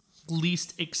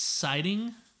least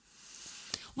exciting.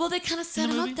 Well, they kind of set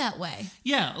him up that way.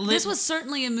 Yeah. This was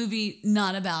certainly a movie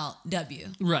not about W.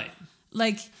 Right.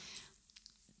 Like,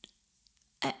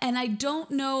 and I don't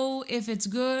know if it's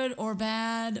good or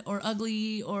bad or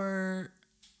ugly or...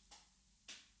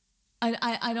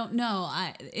 I don't know.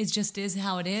 It just is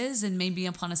how it is, and maybe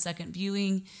upon a second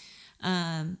viewing...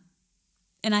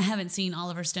 and I haven't seen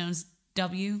Oliver Stone's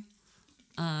W.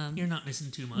 You're not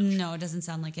missing too much. No, it doesn't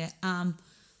sound like it.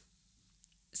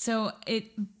 So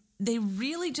they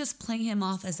really just play him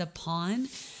off as a pawn,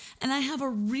 and I have a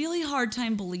really hard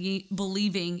time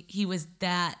believing he was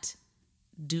that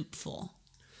dupeful.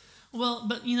 Well,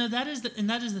 but that is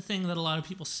the thing that a lot of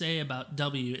people say about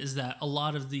W, is that a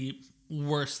lot of the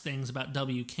worst things about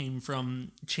W came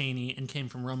from Cheney and came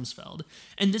from Rumsfeld.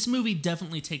 And this movie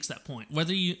definitely takes that point.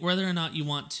 Whether or not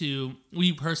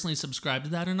you personally subscribe to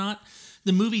that or not,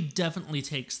 the movie definitely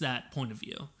takes that point of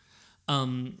view.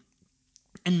 And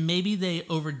maybe they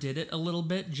overdid it a little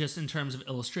bit just in terms of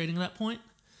illustrating that point.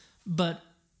 But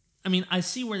I mean, I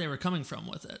see where they were coming from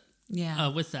with it. Yeah.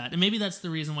 With that. And maybe that's the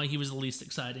reason why he was the least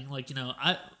exciting.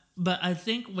 But I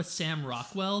think with Sam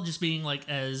Rockwell just being like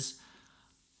as...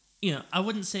 I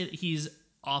wouldn't say that he's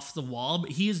off the wall, but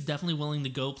he is definitely willing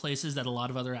to go places that a lot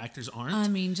of other actors aren't. I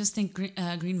mean, just think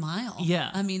Green Mile.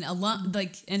 Yeah. I mean, a lot,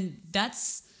 and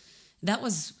that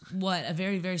was a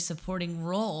very, very supporting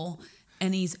role,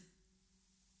 and he's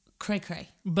cray-cray.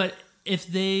 But if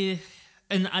they,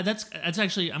 that's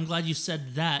actually, I'm glad you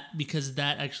said that, because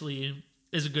that actually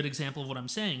is a good example of what I'm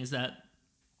saying, is that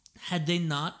had they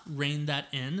not reined that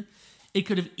in, it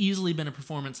could have easily been a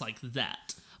performance like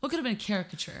that. What could have been a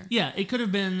caricature? Yeah, it could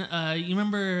have been, you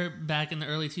remember back in the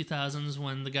early 2000s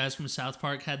when the guys from South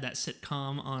Park had that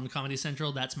sitcom on Comedy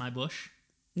Central, That's My Bush?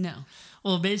 No.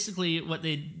 Well, basically what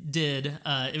they did,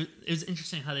 it was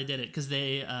interesting how they did it, because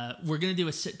they were going to do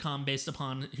a sitcom based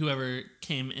upon whoever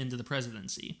came into the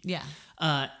presidency. Yeah.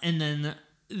 And then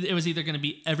it was either going to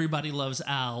be Everybody Loves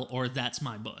Al or That's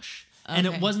My Bush. Okay. And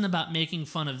it wasn't about making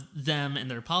fun of them and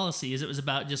their policies. It was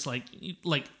about just like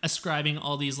ascribing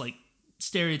all these like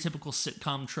stereotypical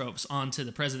sitcom tropes onto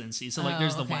the presidency. So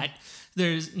there's the whack,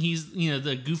 he's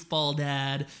the goofball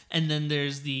dad, and then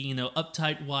there's the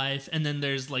uptight wife, and then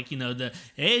there's the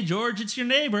 "Hey George, it's your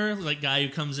neighbor" guy who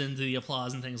comes into the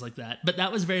applause and things like that. But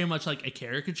that was very much like a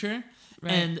caricature,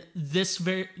 right. And this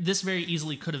very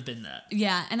easily could have been that.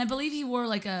 Yeah, and I believe he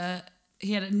wore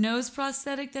he had a nose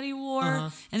prosthetic that he wore,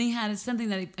 and he had something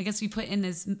that I guess he put in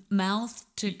his mouth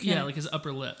to like his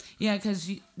upper lip. Yeah, because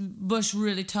Bush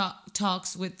really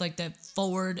talks with the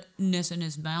forwardness in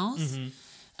his mouth.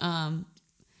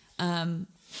 Mm-hmm.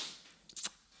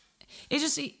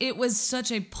 It was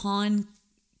such a pawn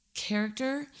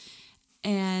character,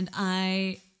 and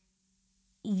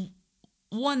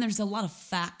there's a lot of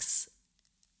facts.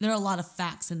 There are a lot of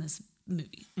facts in this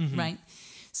movie, mm-hmm. right?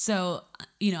 So,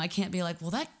 I can't be like, well,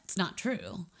 that's not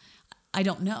true. I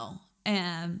don't know.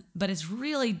 But it's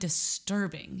really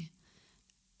disturbing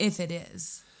if it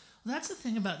is. Well, that's the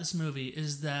thing about this movie,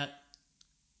 is that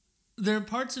there are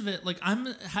parts of it,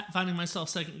 I'm finding myself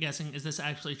second guessing, is this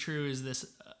actually true? Is this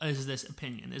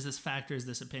opinion? Is this fact or is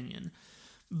this opinion?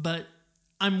 But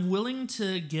I'm willing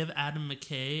to give Adam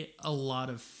McKay a lot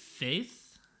of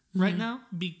faith right now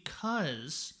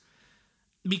because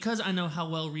I know how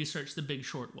well researched The Big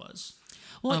Short was.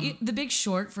 Well, The Big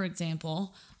Short, for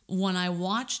example, when I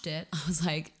watched it, I was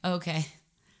like, okay,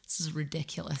 this is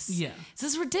ridiculous. Yeah.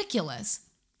 This is ridiculous.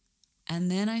 And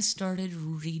then I started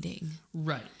reading.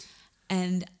 Right.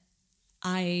 And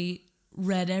I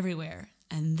read everywhere.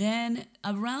 And then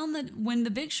when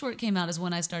The Big Short came out is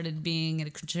when I started being a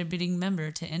contributing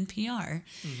member to NPR.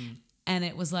 Mm-hmm. And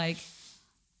it was like,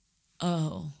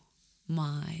 oh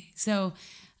my. So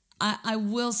I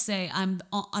will say I'm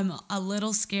a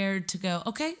little scared to go,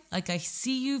 okay, I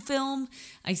see you film,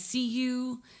 I see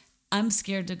you, I'm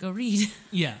scared to go read.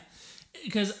 Yeah,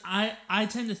 because I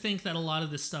tend to think that a lot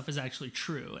of this stuff is actually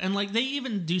true. And they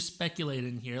even do speculate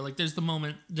in here. There's the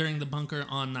moment during the bunker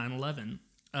on 9/11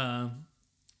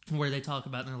 where they talk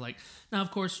about, and they're like, now of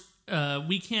course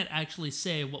we can't actually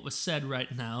say what was said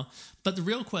right now, but the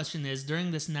real question is,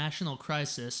 during this national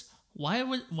crisis, why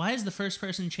is the first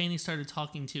person Cheney started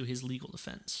talking to his legal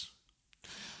defense?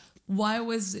 Why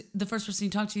was the first person he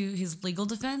talked to his legal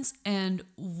defense? And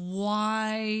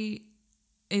why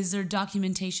is there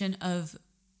documentation of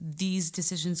these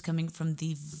decisions coming from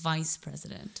the vice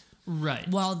president? Right.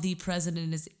 While the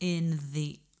president is in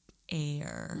the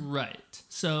air. Right.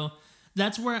 So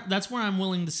that's where I'm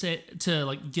willing to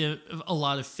like give a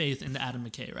lot of faith into Adam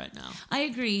McKay right now. I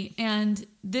agree. And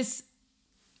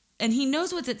he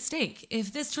knows what's at stake.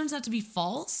 If this turns out to be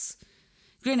false,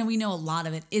 granted, we know a lot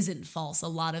of it isn't false. A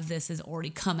lot of this has already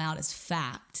come out as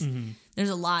fact. Mm-hmm. There's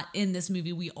a lot in this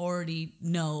movie we already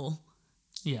know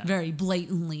very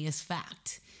blatantly as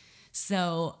fact.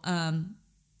 So,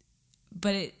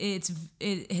 but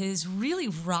it has really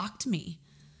rocked me.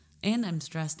 And I'm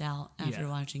stressed out after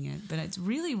watching it, but it's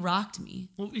really rocked me.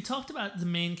 Well, we talked about the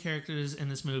main characters in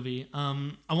this movie.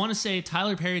 I want to say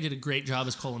Tyler Perry did a great job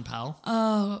as Colin Powell.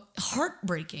 Oh,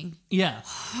 heartbreaking. Yeah.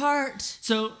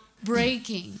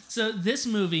 Breaking. So this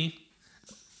movie,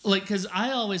 like, because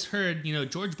I always heard,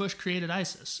 George Bush created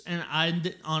ISIS, and I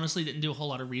honestly didn't do a whole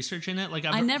lot of research in it. Like,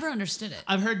 I never understood it.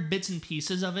 I've heard bits and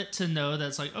pieces of it to know that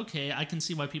it's like, okay, I can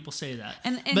see why people say that.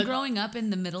 But growing up in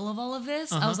the middle of all of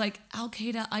this, I was like, Al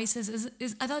Qaeda, ISIS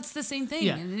is I thought it's the same thing,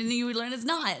 and then you would learn it's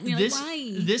not. And you're like,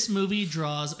 why? This movie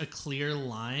draws a clear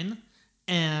line,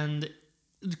 and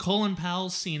Colin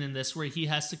Powell's scene in this, where he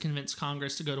has to convince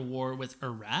Congress to go to war with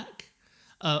Iraq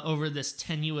over this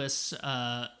tenuous.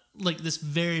 This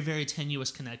very, very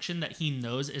tenuous connection that he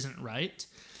knows isn't right.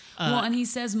 And he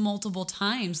says multiple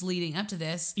times leading up to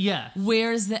this, yeah,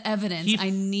 where's the evidence?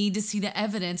 I need to see the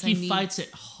evidence. He fights it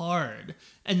hard,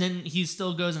 and then he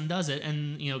still goes and does it.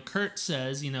 And, Kurt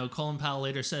says, Colin Powell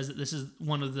later says that this is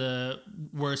one of the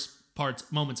worst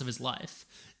moments of his life.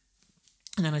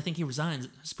 And then I think he resigns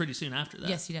pretty soon after that.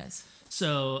 Yes, he does.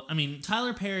 So, I mean,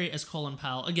 Tyler Perry as Colin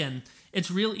Powell, again,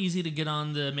 it's real easy to get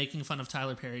on the making fun of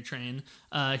Tyler Perry train.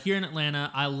 Here in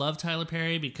Atlanta, I love Tyler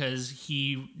Perry because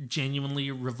he genuinely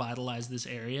revitalized this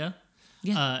area,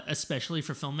 especially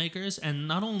for filmmakers. And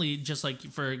not only just like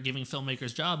for giving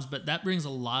filmmakers jobs, but that brings a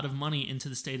lot of money into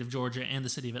the state of Georgia and the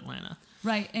city of Atlanta.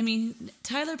 Right. I mean,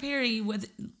 Tyler Perry,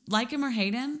 like him or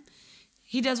hate him,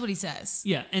 he does what he says.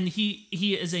 Yeah, and he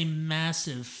is a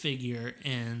massive figure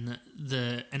in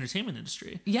the entertainment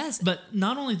industry. Yes. But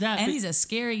not only that... And he's a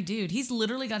scary dude. He's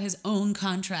literally got his own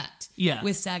contract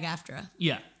with SAG-AFTRA.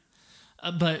 Yeah.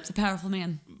 He's a powerful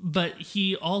man. But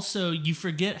he also... You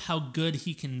forget how good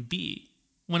he can be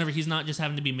whenever he's not just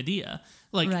having to be Medea.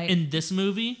 Like, in this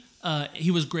movie,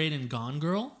 he was great in Gone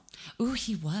Girl. Ooh,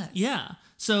 he was. Yeah.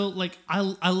 So, like,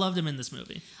 I loved him in this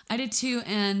movie. I did too,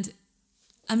 and...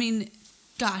 I mean...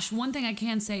 Gosh, one thing I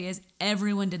can say is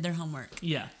everyone did their homework.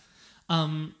 Yeah.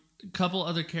 Couple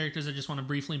other characters I just want to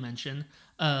briefly mention.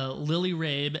 Lily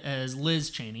Rabe as Liz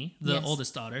Cheney, the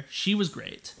oldest daughter. She was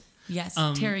great. Yes,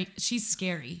 Terry. She's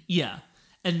scary. Yeah.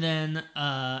 And then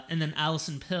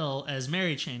Allison Pill as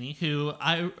Mary Cheney, who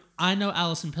I know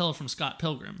Allison Pill from Scott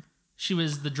Pilgrim. She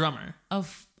was the drummer. Oh,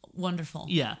 wonderful.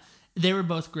 Yeah. They were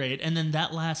both great. And then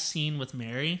that last scene with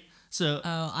Mary. So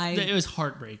it was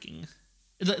heartbreaking.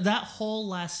 That whole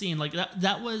last scene, like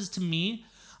that was, to me,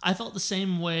 I felt the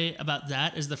same way about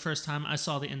that as the first time I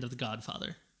saw the end of The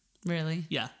Godfather. Really?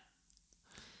 Yeah.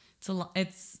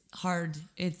 It's hard.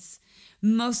 It's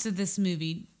most of this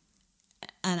movie,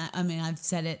 and I mean, I've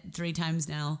said it 3 times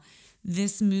now.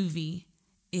 This movie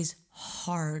is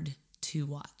hard to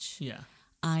watch. Yeah.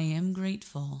 I am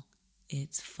grateful.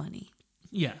 It's funny.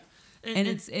 Yeah. And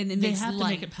it they makes have to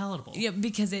make it palatable. Yeah,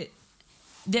 because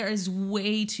there is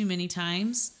way too many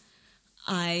times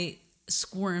I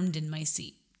squirmed in my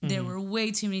seat. Mm-hmm. There were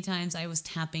way too many times I was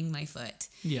tapping my foot.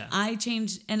 Yeah. I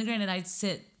changed, and granted, I'd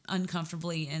sit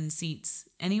uncomfortably in seats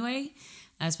anyway,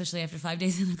 especially after 5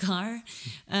 days in the car.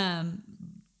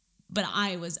 But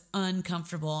I was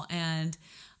uncomfortable, and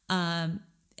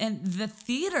the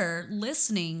theater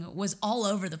listening was all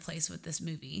over the place with this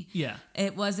movie. Yeah.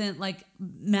 It wasn't like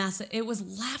massive. It was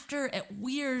laughter at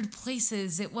weird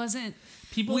places. It wasn't...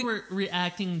 People were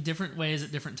reacting different ways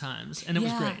at different times, and it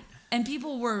was great. And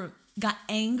people got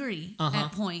angry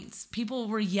at points. People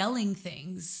were yelling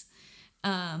things.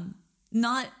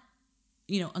 Not,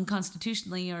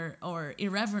 unconstitutionally or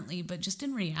irreverently, but just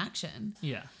in reaction.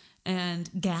 Yeah. And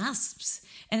gasps.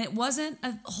 And it wasn't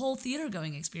a whole theater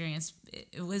going experience.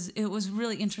 It was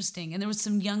really interesting. And there was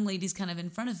some young ladies kind of in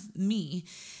front of me.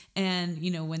 And,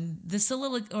 when the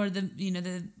soliloquy or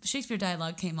the Shakespeare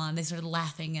dialogue came on, they started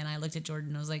laughing. And I looked at Jordan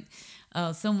and I was like,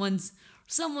 oh, someone's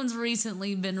someone's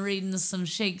recently been reading some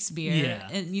Shakespeare, Yeah.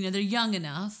 and they're young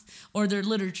enough, or they're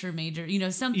literature major,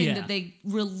 something Yeah. that they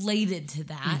related to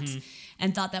that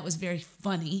and thought that was very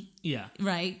funny, Yeah.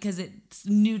 right? Because it's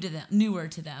newer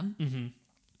to them. Mm-hmm.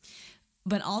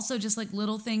 But also just like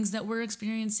little things that we're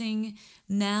experiencing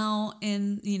now,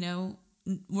 and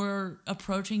we're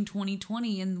approaching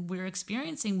 2020 and we're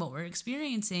experiencing what we're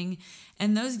experiencing,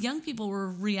 and those young people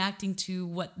were reacting to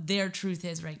what their truth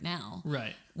is right now,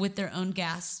 Right. with their own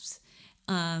gasps.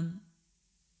 And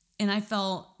I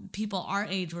felt people our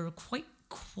age were quite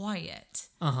quiet.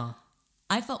 Uh-huh.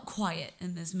 I felt quiet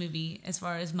in this movie as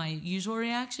far as my usual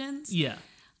reactions, Yeah.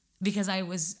 because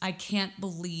I can't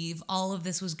believe all of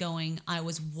this was going. I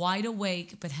was wide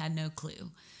awake but had no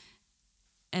clue.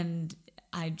 And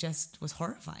I just was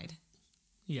horrified.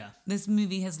 Yeah. This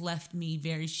movie has left me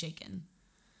very shaken.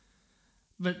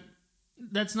 But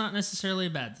that's not necessarily a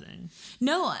bad thing.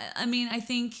 No, I mean, I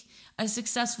think a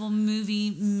successful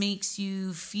movie makes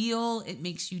you feel, it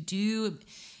makes you do.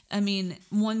 I mean,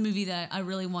 one movie that I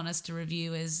really want us to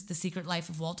review is The Secret Life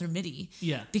of Walter Mitty.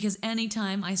 Yeah. Because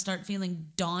anytime I start feeling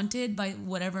daunted by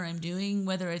whatever I'm doing,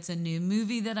 whether it's a new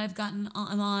movie that I've gotten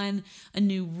on, a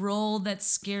new role that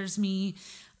scares me,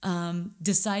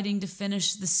 deciding to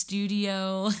finish the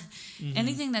studio,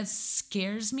 anything that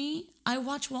scares me, I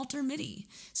watch Walter Mitty.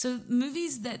 So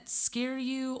movies that scare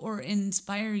you or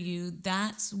inspire you,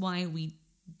 that's why we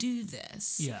do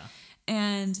this. Yeah.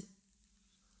 And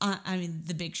I mean,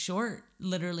 The Big Short,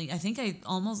 literally, I think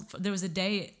there was a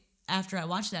day after I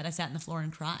watched that, I sat on the floor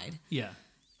and cried. Yeah.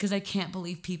 Because I can't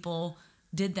believe people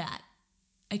did that.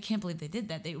 I can't believe they did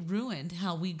that. They ruined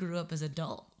how we grew up as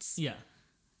adults. Yeah.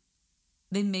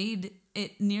 They made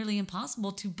it nearly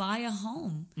impossible to buy a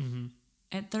home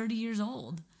at 30 years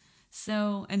old.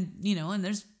 So, and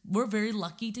we're very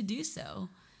lucky to do so.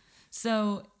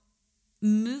 So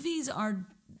movies are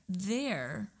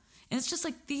there, and it's just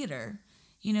like theater.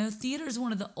 Theater is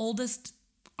one of the oldest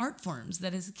art forms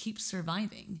that keeps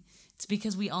surviving. It's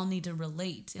because we all need to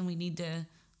relate, and we need to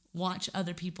watch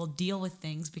other people deal with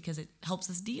things because it helps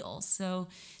us deal. So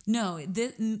no,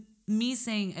 me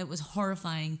saying it was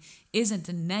horrifying isn't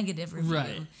a negative review.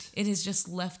 Right. It has just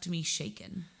left me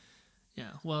shaken. Yeah.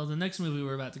 Well, the next movie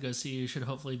we're about to go see should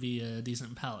hopefully be a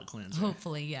decent palate cleanser.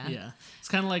 Hopefully, yeah. Yeah. It's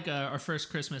kind of like our first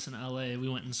Christmas in LA. We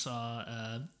went and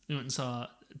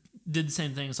did the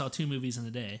same thing, saw 2 movies in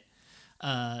a day.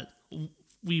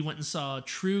 We went and saw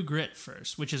True Grit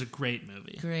first, which is a great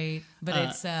movie. Great. But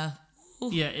it's yeah,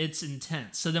 it's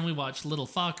intense. So then we watched Little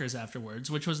Fockers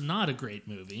afterwards, which was not a great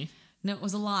movie. No, it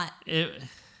was a lot. It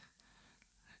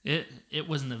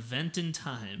was an event in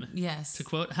time. Yes. To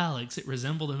quote Alex, it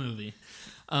resembled a movie.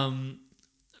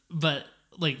 But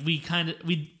like we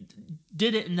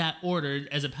did it in that order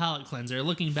as a palate cleanser.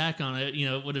 Looking back on it,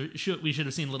 we should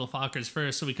have seen Little Fockers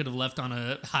first, so we could have left on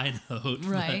a high note.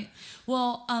 Right.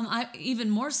 Well, I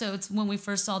even more so. It's when we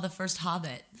first saw the first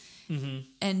Hobbit.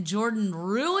 And Jordan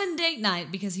ruined date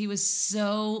night because he was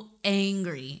so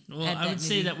angry. Well, I would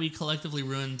say that we collectively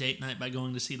ruined date night by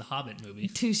going to see the Hobbit movie.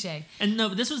 Touche. And no,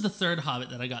 but this was the third Hobbit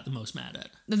that I got the most mad at.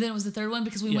 But then it was the third one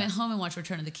because we went home and watched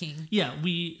Return of the King. Yeah,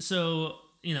 it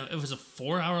was a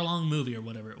 4-hour-long movie or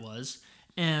whatever it was.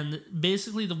 And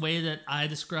basically the way that I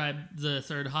described the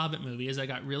third Hobbit movie is I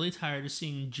got really tired of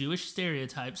seeing Jewish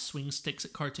stereotypes swing sticks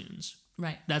at cartoons.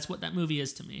 Right. That's what that movie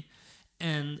is to me.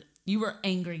 And you were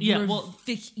angry. Yeah,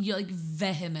 you're like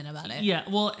vehement about it. Yeah,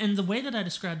 well, and the way that I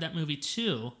described that movie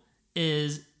too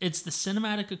is it's the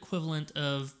cinematic equivalent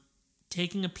of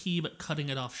taking a pee but cutting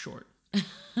it off short.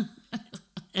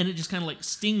 And it just kind of like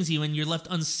stings you and you're left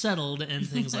unsettled and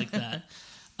things like that.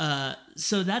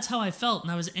 So that's how I felt,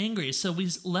 and I was angry. So we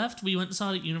left. We went and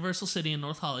saw it at Universal City in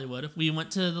North Hollywood. We went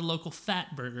to the local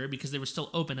Fat Burger because they were still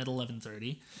open at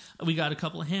 11:30. We got a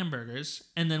couple of hamburgers,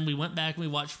 and then we went back and we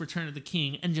watched Return of the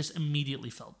King and just immediately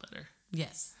felt better.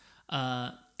 Yes.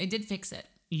 It did fix it.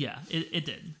 Yeah, it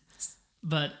did.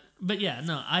 But yeah,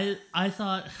 no, I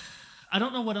thought, I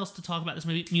don't know what else to talk about this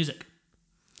movie. Music.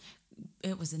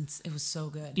 It was so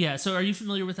good. Yeah, so are you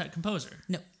familiar with that composer?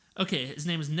 No. Okay, his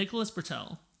name is Nicholas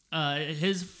Bertel.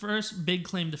 His first big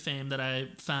claim to fame that I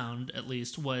found, at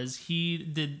least, was he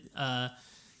did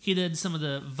some of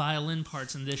the violin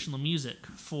parts and additional music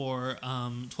for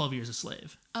 12 Years a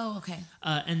Slave. Oh, okay.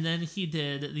 And then he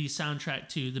did the soundtrack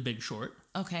to The Big Short.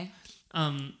 Okay.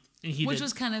 Which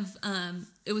was kind of,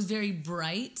 it was very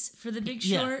bright for The Big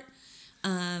Short.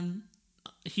 Yeah.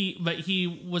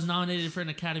 He was nominated for an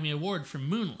Academy Award for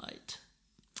Moonlight.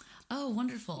 Oh,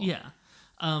 wonderful. Yeah.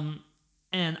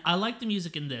 And I like the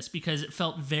music in this because it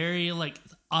felt very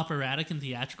operatic and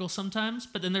theatrical sometimes,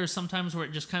 but then there were some times where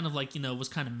it just kind of was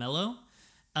kind of mellow.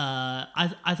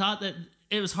 I thought that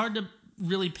it was hard to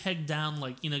really peg down,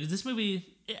 like, you know, 'cause this movie,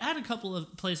 it had a couple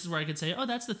of places where I could say, oh,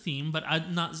 that's the theme, but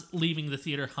I'm not leaving the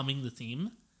theater humming the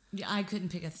theme. Yeah, I couldn't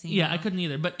pick a theme. Yeah, though. I couldn't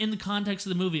either. But in the context of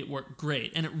the movie, it worked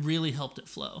great, and it really helped it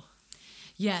flow.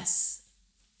 Yes,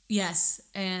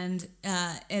 and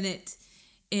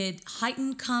it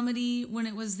heightened comedy when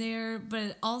it was there, but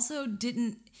it also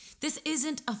didn't. This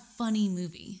isn't a funny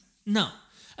movie. No.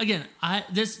 Again,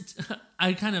 this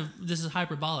is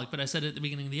hyperbolic, but I said it at the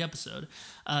beginning of the episode.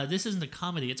 This isn't a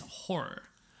comedy; it's a horror.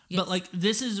 Yes. But like,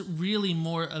 this is really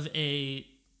more of a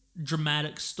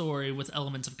dramatic story with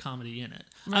elements of comedy in it.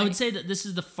 Right. I would say that this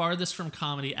is the farthest from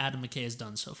comedy Adam McKay has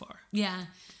done so far. Yeah,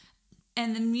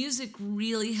 and the music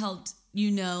really helped. You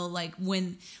know, like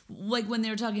when they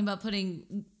were talking about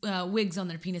putting wigs on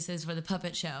their penises for the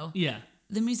puppet show. Yeah.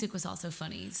 The music was also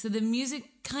funny. So the music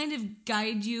kind of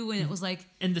guided you, and it was like...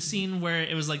 And the scene where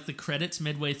it was like the credits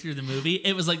midway through the movie,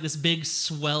 it was like this big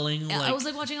swelling... I was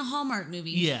like watching a Hallmark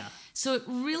movie. Yeah. So it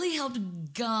really helped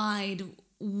guide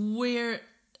where...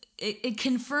 It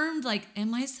confirmed, like,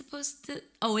 am I supposed to...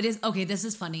 Oh, it is... Okay, this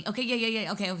is funny. Okay,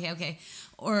 yeah. Okay.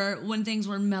 Or when things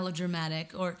were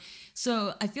melodramatic.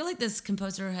 So I feel like this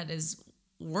composer had his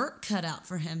work cut out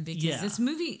for him because this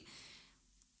movie...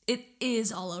 It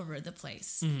is all over the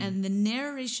place. Mm-hmm. And the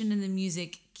narration and the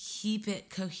music keep it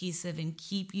cohesive and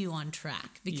keep you on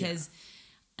track. Because,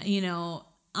 you know,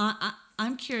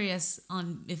 I'm curious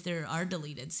on if there are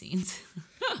deleted scenes.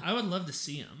 I would love to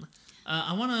see them.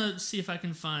 I want to see if I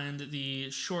can find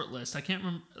the short list. I can't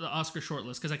remember the Oscar short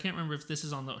list because I can't remember if this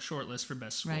is on the short list for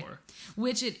Best Score. Right.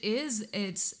 Which it is.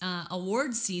 It's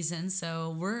award season.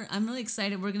 So I'm really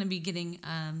excited. We're going to be getting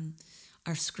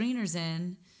our screeners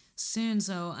in soon,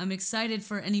 so I'm excited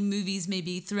for any movies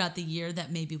maybe throughout the year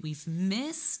that maybe we've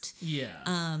missed.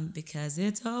 Yeah. Because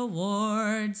it's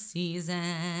award season.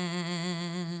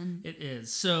 It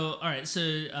is. So, all right. So,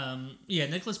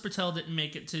 Nicholas Britell didn't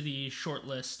make it to the short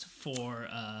list for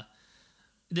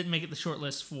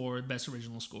Best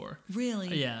Original Score.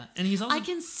 Really? Yeah, and he's also. I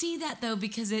can see that though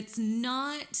because it's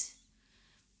not.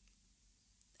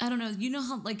 I don't know. You know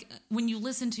how like when you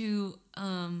listen to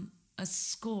a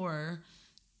score.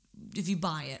 If you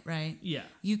buy it, right? Yeah.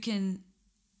 You can...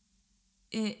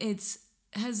 It's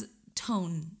has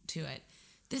tone to it.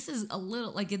 This is a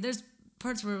little... Like, there's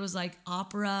parts where it was like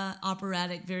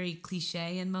operatic, very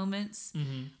cliche in moments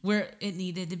where it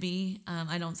needed to be.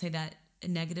 I don't say that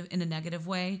in a negative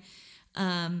way.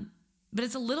 But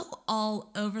it's a little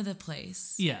all over the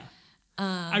place. Yeah.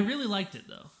 I really liked it,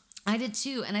 though. I did,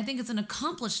 too. And I think it's an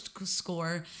accomplished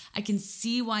score. I can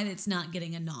see why it's not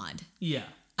getting a nod. Yeah.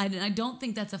 I don't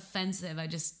think that's offensive. I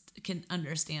just can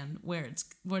understand where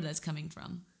that's coming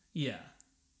from. Yeah.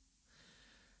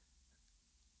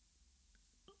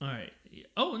 All right.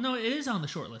 Oh, no, it is on the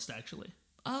short list, actually.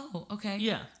 Oh, okay.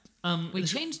 Yeah. We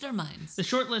changed our minds. The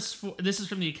short list this is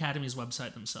from the Academy's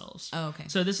website themselves. Oh, okay.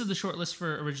 So this is the short list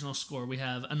for original score. We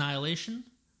have Annihilation.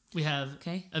 We have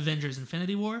Avengers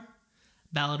Infinity War,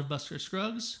 Ballad of Buster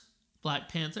Scruggs, Black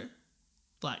Panther,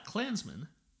 Black Klansman,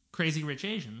 Crazy Rich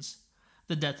Asians,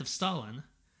 The Death of Stalin,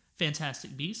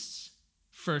 Fantastic Beasts,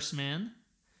 First Man,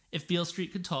 If Beale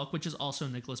Street Could Talk, which is also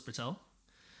Nicholas Britell,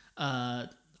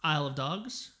 Isle of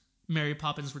Dogs, Mary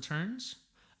Poppins Returns,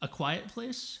 A Quiet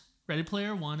Place, Ready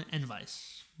Player One, and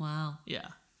Vice. Wow. Yeah.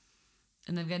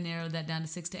 And they've got to narrow that down to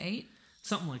 6 to 8?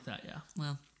 Something like that, yeah.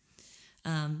 Well,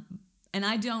 and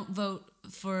I don't vote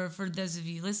for those of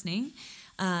you listening,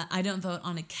 I don't vote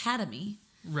on Academy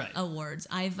Awards.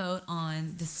 I vote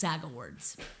on the SAG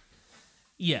Awards.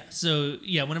 Yeah, so,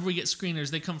 whenever we get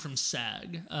screeners, they come from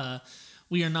SAG.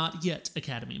 We are not yet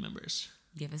Academy members.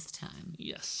 Give us time.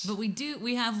 Yes. But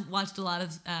we have watched a lot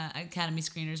of Academy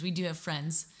screeners. We do have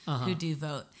friends who do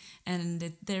vote.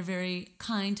 And they're very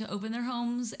kind to open their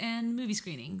homes and movie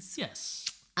screenings. Yes.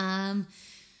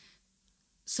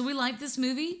 So we like this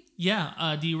movie.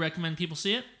 Yeah. Do you recommend people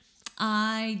see it?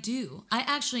 I do.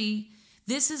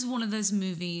 This is one of those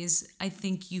movies I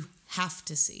think you have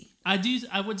to see. I do.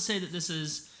 I would say that this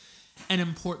is an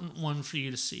important one for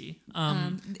you to see.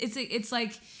 It's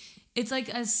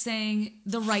like us saying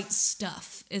The Right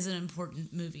Stuff is an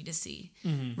important movie to see,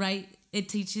 right? It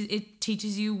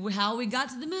teaches you how we got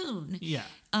to the moon. Yeah.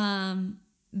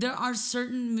 There are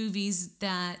certain movies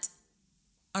that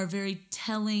are very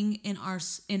telling in our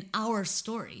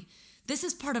story. This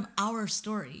is part of our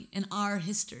story and our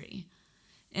history.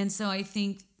 And so I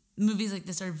think movies like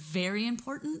this are very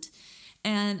important.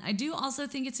 And I do also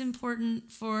think it's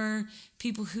important for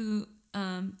people who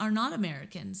are not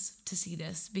Americans to see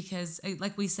this because,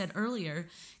 like we said earlier,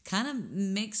 kind of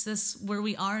makes us where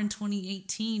we are in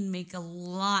 2018 make a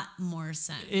lot more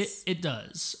sense. It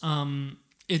does.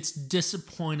 It's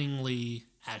disappointingly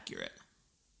accurate.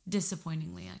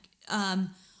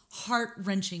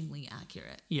 Heart-wrenchingly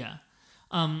accurate. Yeah.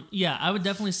 I would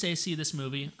definitely say see this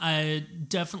movie. I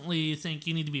definitely think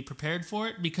you need to be prepared for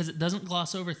it because it doesn't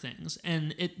gloss over things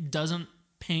and it doesn't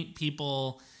paint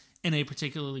people in a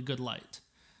particularly good light.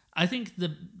 I think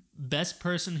the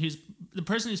person who's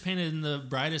painted in the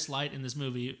brightest light in this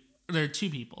movie, there are two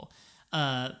people.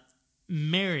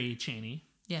 Mary Chaney.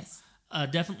 Yes.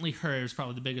 Definitely her is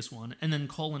probably the biggest one. And then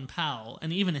Colin Powell.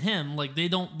 And even him, like, they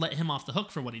don't let him off the hook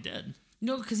for what he did.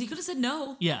 No, because he could have said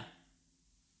no. Yeah.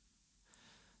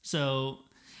 So...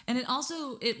 And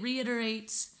it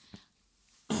reiterates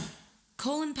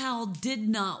Colin Powell did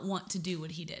not want to do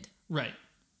what he did. Right.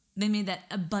 They made that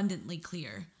abundantly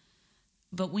clear.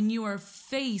 But when you are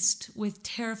faced with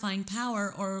terrifying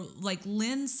power, or like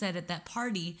Lynn said at that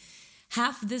party,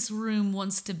 half this room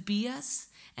wants to be us,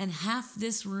 and half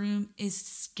this room is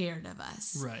scared of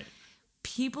us. Right.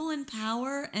 People in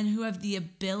power and who have the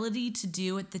ability to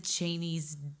do what the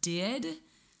Cheneys did,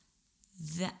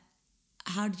 that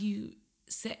how do you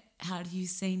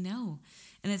say no?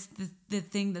 And it's the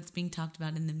thing that's being talked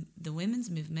about in the women's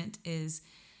movement is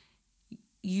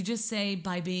you just say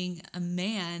by being a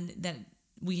man that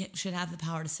we should have the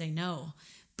power to say no,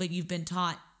 but you've been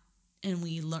taught and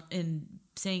we've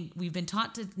been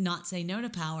taught to not say no to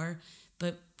power,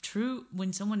 but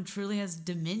when someone truly has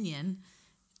dominion,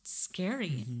 it's scary.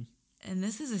 Mm-hmm. And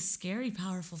this is a scary,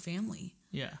 powerful family.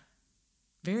 Yeah.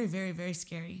 Very, very, very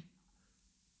scary.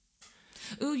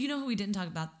 Ooh, you know who we didn't talk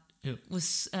about? Who?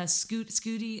 Was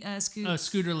Scooty. Oh,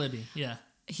 Scooter Libby, yeah.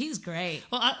 He was great.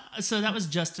 Well, so that was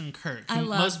Justin Kirk. I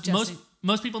love Justin.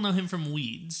 Most people know him from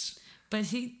Weeds.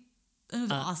 But it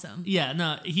was awesome. Yeah,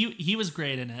 no, he was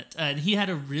great in it. And he had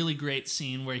a really great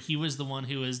scene where he was the one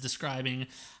who was describing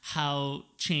how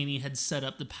Cheney had set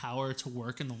up the power to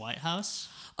work in the White House.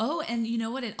 Oh, and you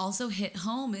know what? It also hit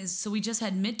home is, so we just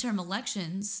had midterm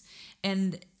elections,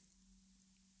 and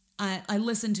I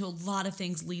listened to a lot of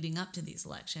things leading up to these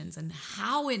elections and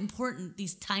how important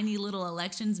these tiny little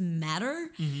elections matter.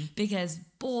 Mm-hmm. Because,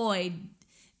 boy,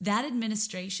 that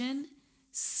administration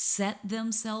set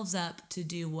themselves up to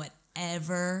do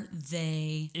whatever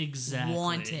they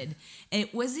wanted.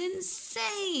 It was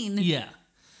insane. Yeah.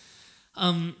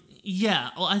 Yeah.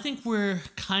 Well, I think we're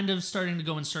kind of starting to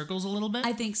go in circles a little bit.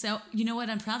 I think so. You know what?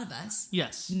 I'm proud of us.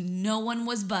 Yes. No one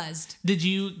was buzzed. Did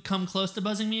you come close to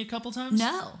buzzing me a couple times?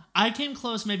 No. I came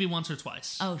close maybe once or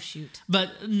twice. Oh, shoot.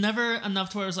 But never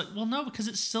enough to where I was like, well, no, because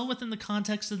it's still within the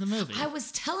context of the movie. I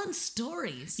was telling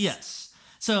stories. Yes.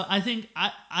 So I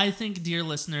think, dear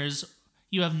listeners,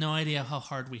 you have no idea how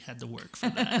hard we had to work for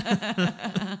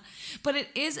that. But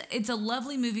it's a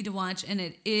lovely movie to watch, and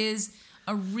it is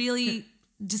a really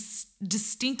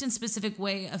distinct and specific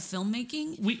way of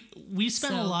filmmaking. We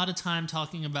spent a lot of time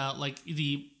talking about like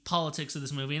the politics of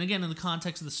this movie, and again in the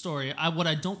context of the story. What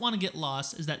I don't want to get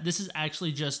lost is that this is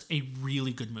actually just a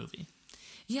really good movie.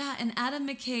 Yeah, and Adam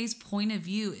McKay's point of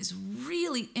view is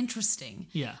really interesting.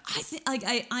 Yeah, I think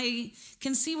I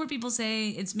can see where people say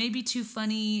it's maybe too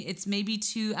funny, it's maybe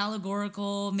too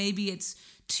allegorical, maybe it's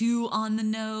too on the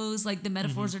nose, like the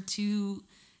metaphors are too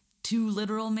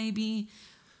literal, maybe.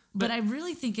 But I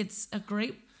really think it's a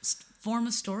great form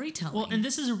of storytelling. Well, and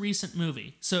this is a recent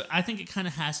movie, so I think it kind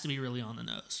of has to be really on the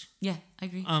nose. Yeah, I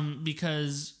agree.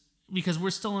 Because we're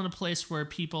still in a place where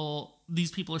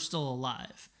these people are still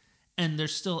alive, and they're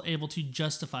still able to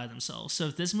justify themselves. So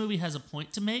if this movie has a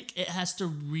point to make, it has to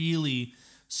really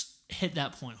hit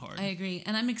that point hard. I agree,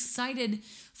 and I'm excited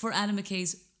for Adam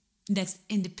McKay's next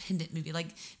independent movie,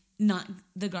 like not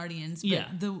The Guardians, but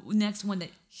the next one that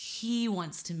he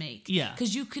wants to make. Yeah,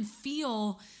 because you can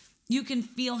feel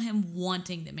him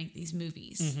wanting to make these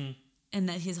movies, and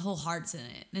that his whole heart's in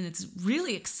it, and it's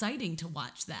really exciting to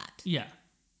watch that. Yeah,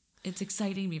 it's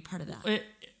exciting to be a part of that.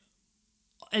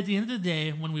 At the end of the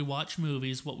day, when we watch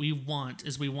movies, what we want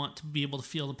to be able to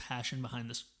feel the passion behind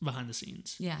the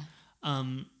scenes. Yeah.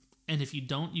 And if you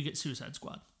don't, you get Suicide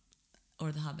Squad.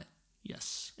 Or The Hobbit.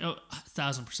 Yes.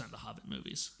 1,000% The Hobbit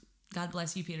movies. God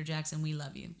bless you, Peter Jackson. We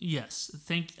love you. Yes.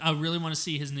 I really want to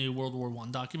see his new World War I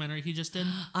documentary he just did.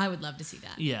 I would love to see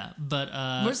that. Yeah, but...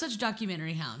 we're such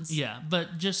documentary hounds. Yeah,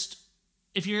 but just...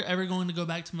 If you're ever going to go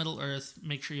back to Middle Earth,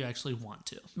 make sure you actually want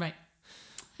to. Right.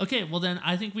 Okay, well then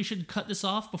I think we should cut this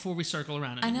off before we circle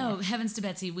around anymore. I know. Heavens to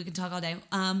Betsy. We could talk all day.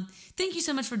 Thank you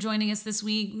so much for joining us this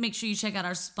week. Make sure you check out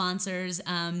our sponsors.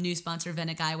 New sponsor,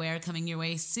 Vennick Eyewear, coming your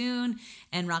way soon.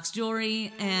 And Rox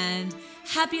Jewelry. And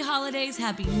happy holidays.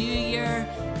 Happy New Year.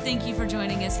 Thank you for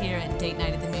joining us here at Date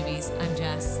Night at the Movies. I'm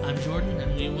Jess. I'm Jordan,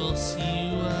 and we will see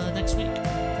you next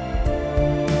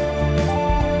week.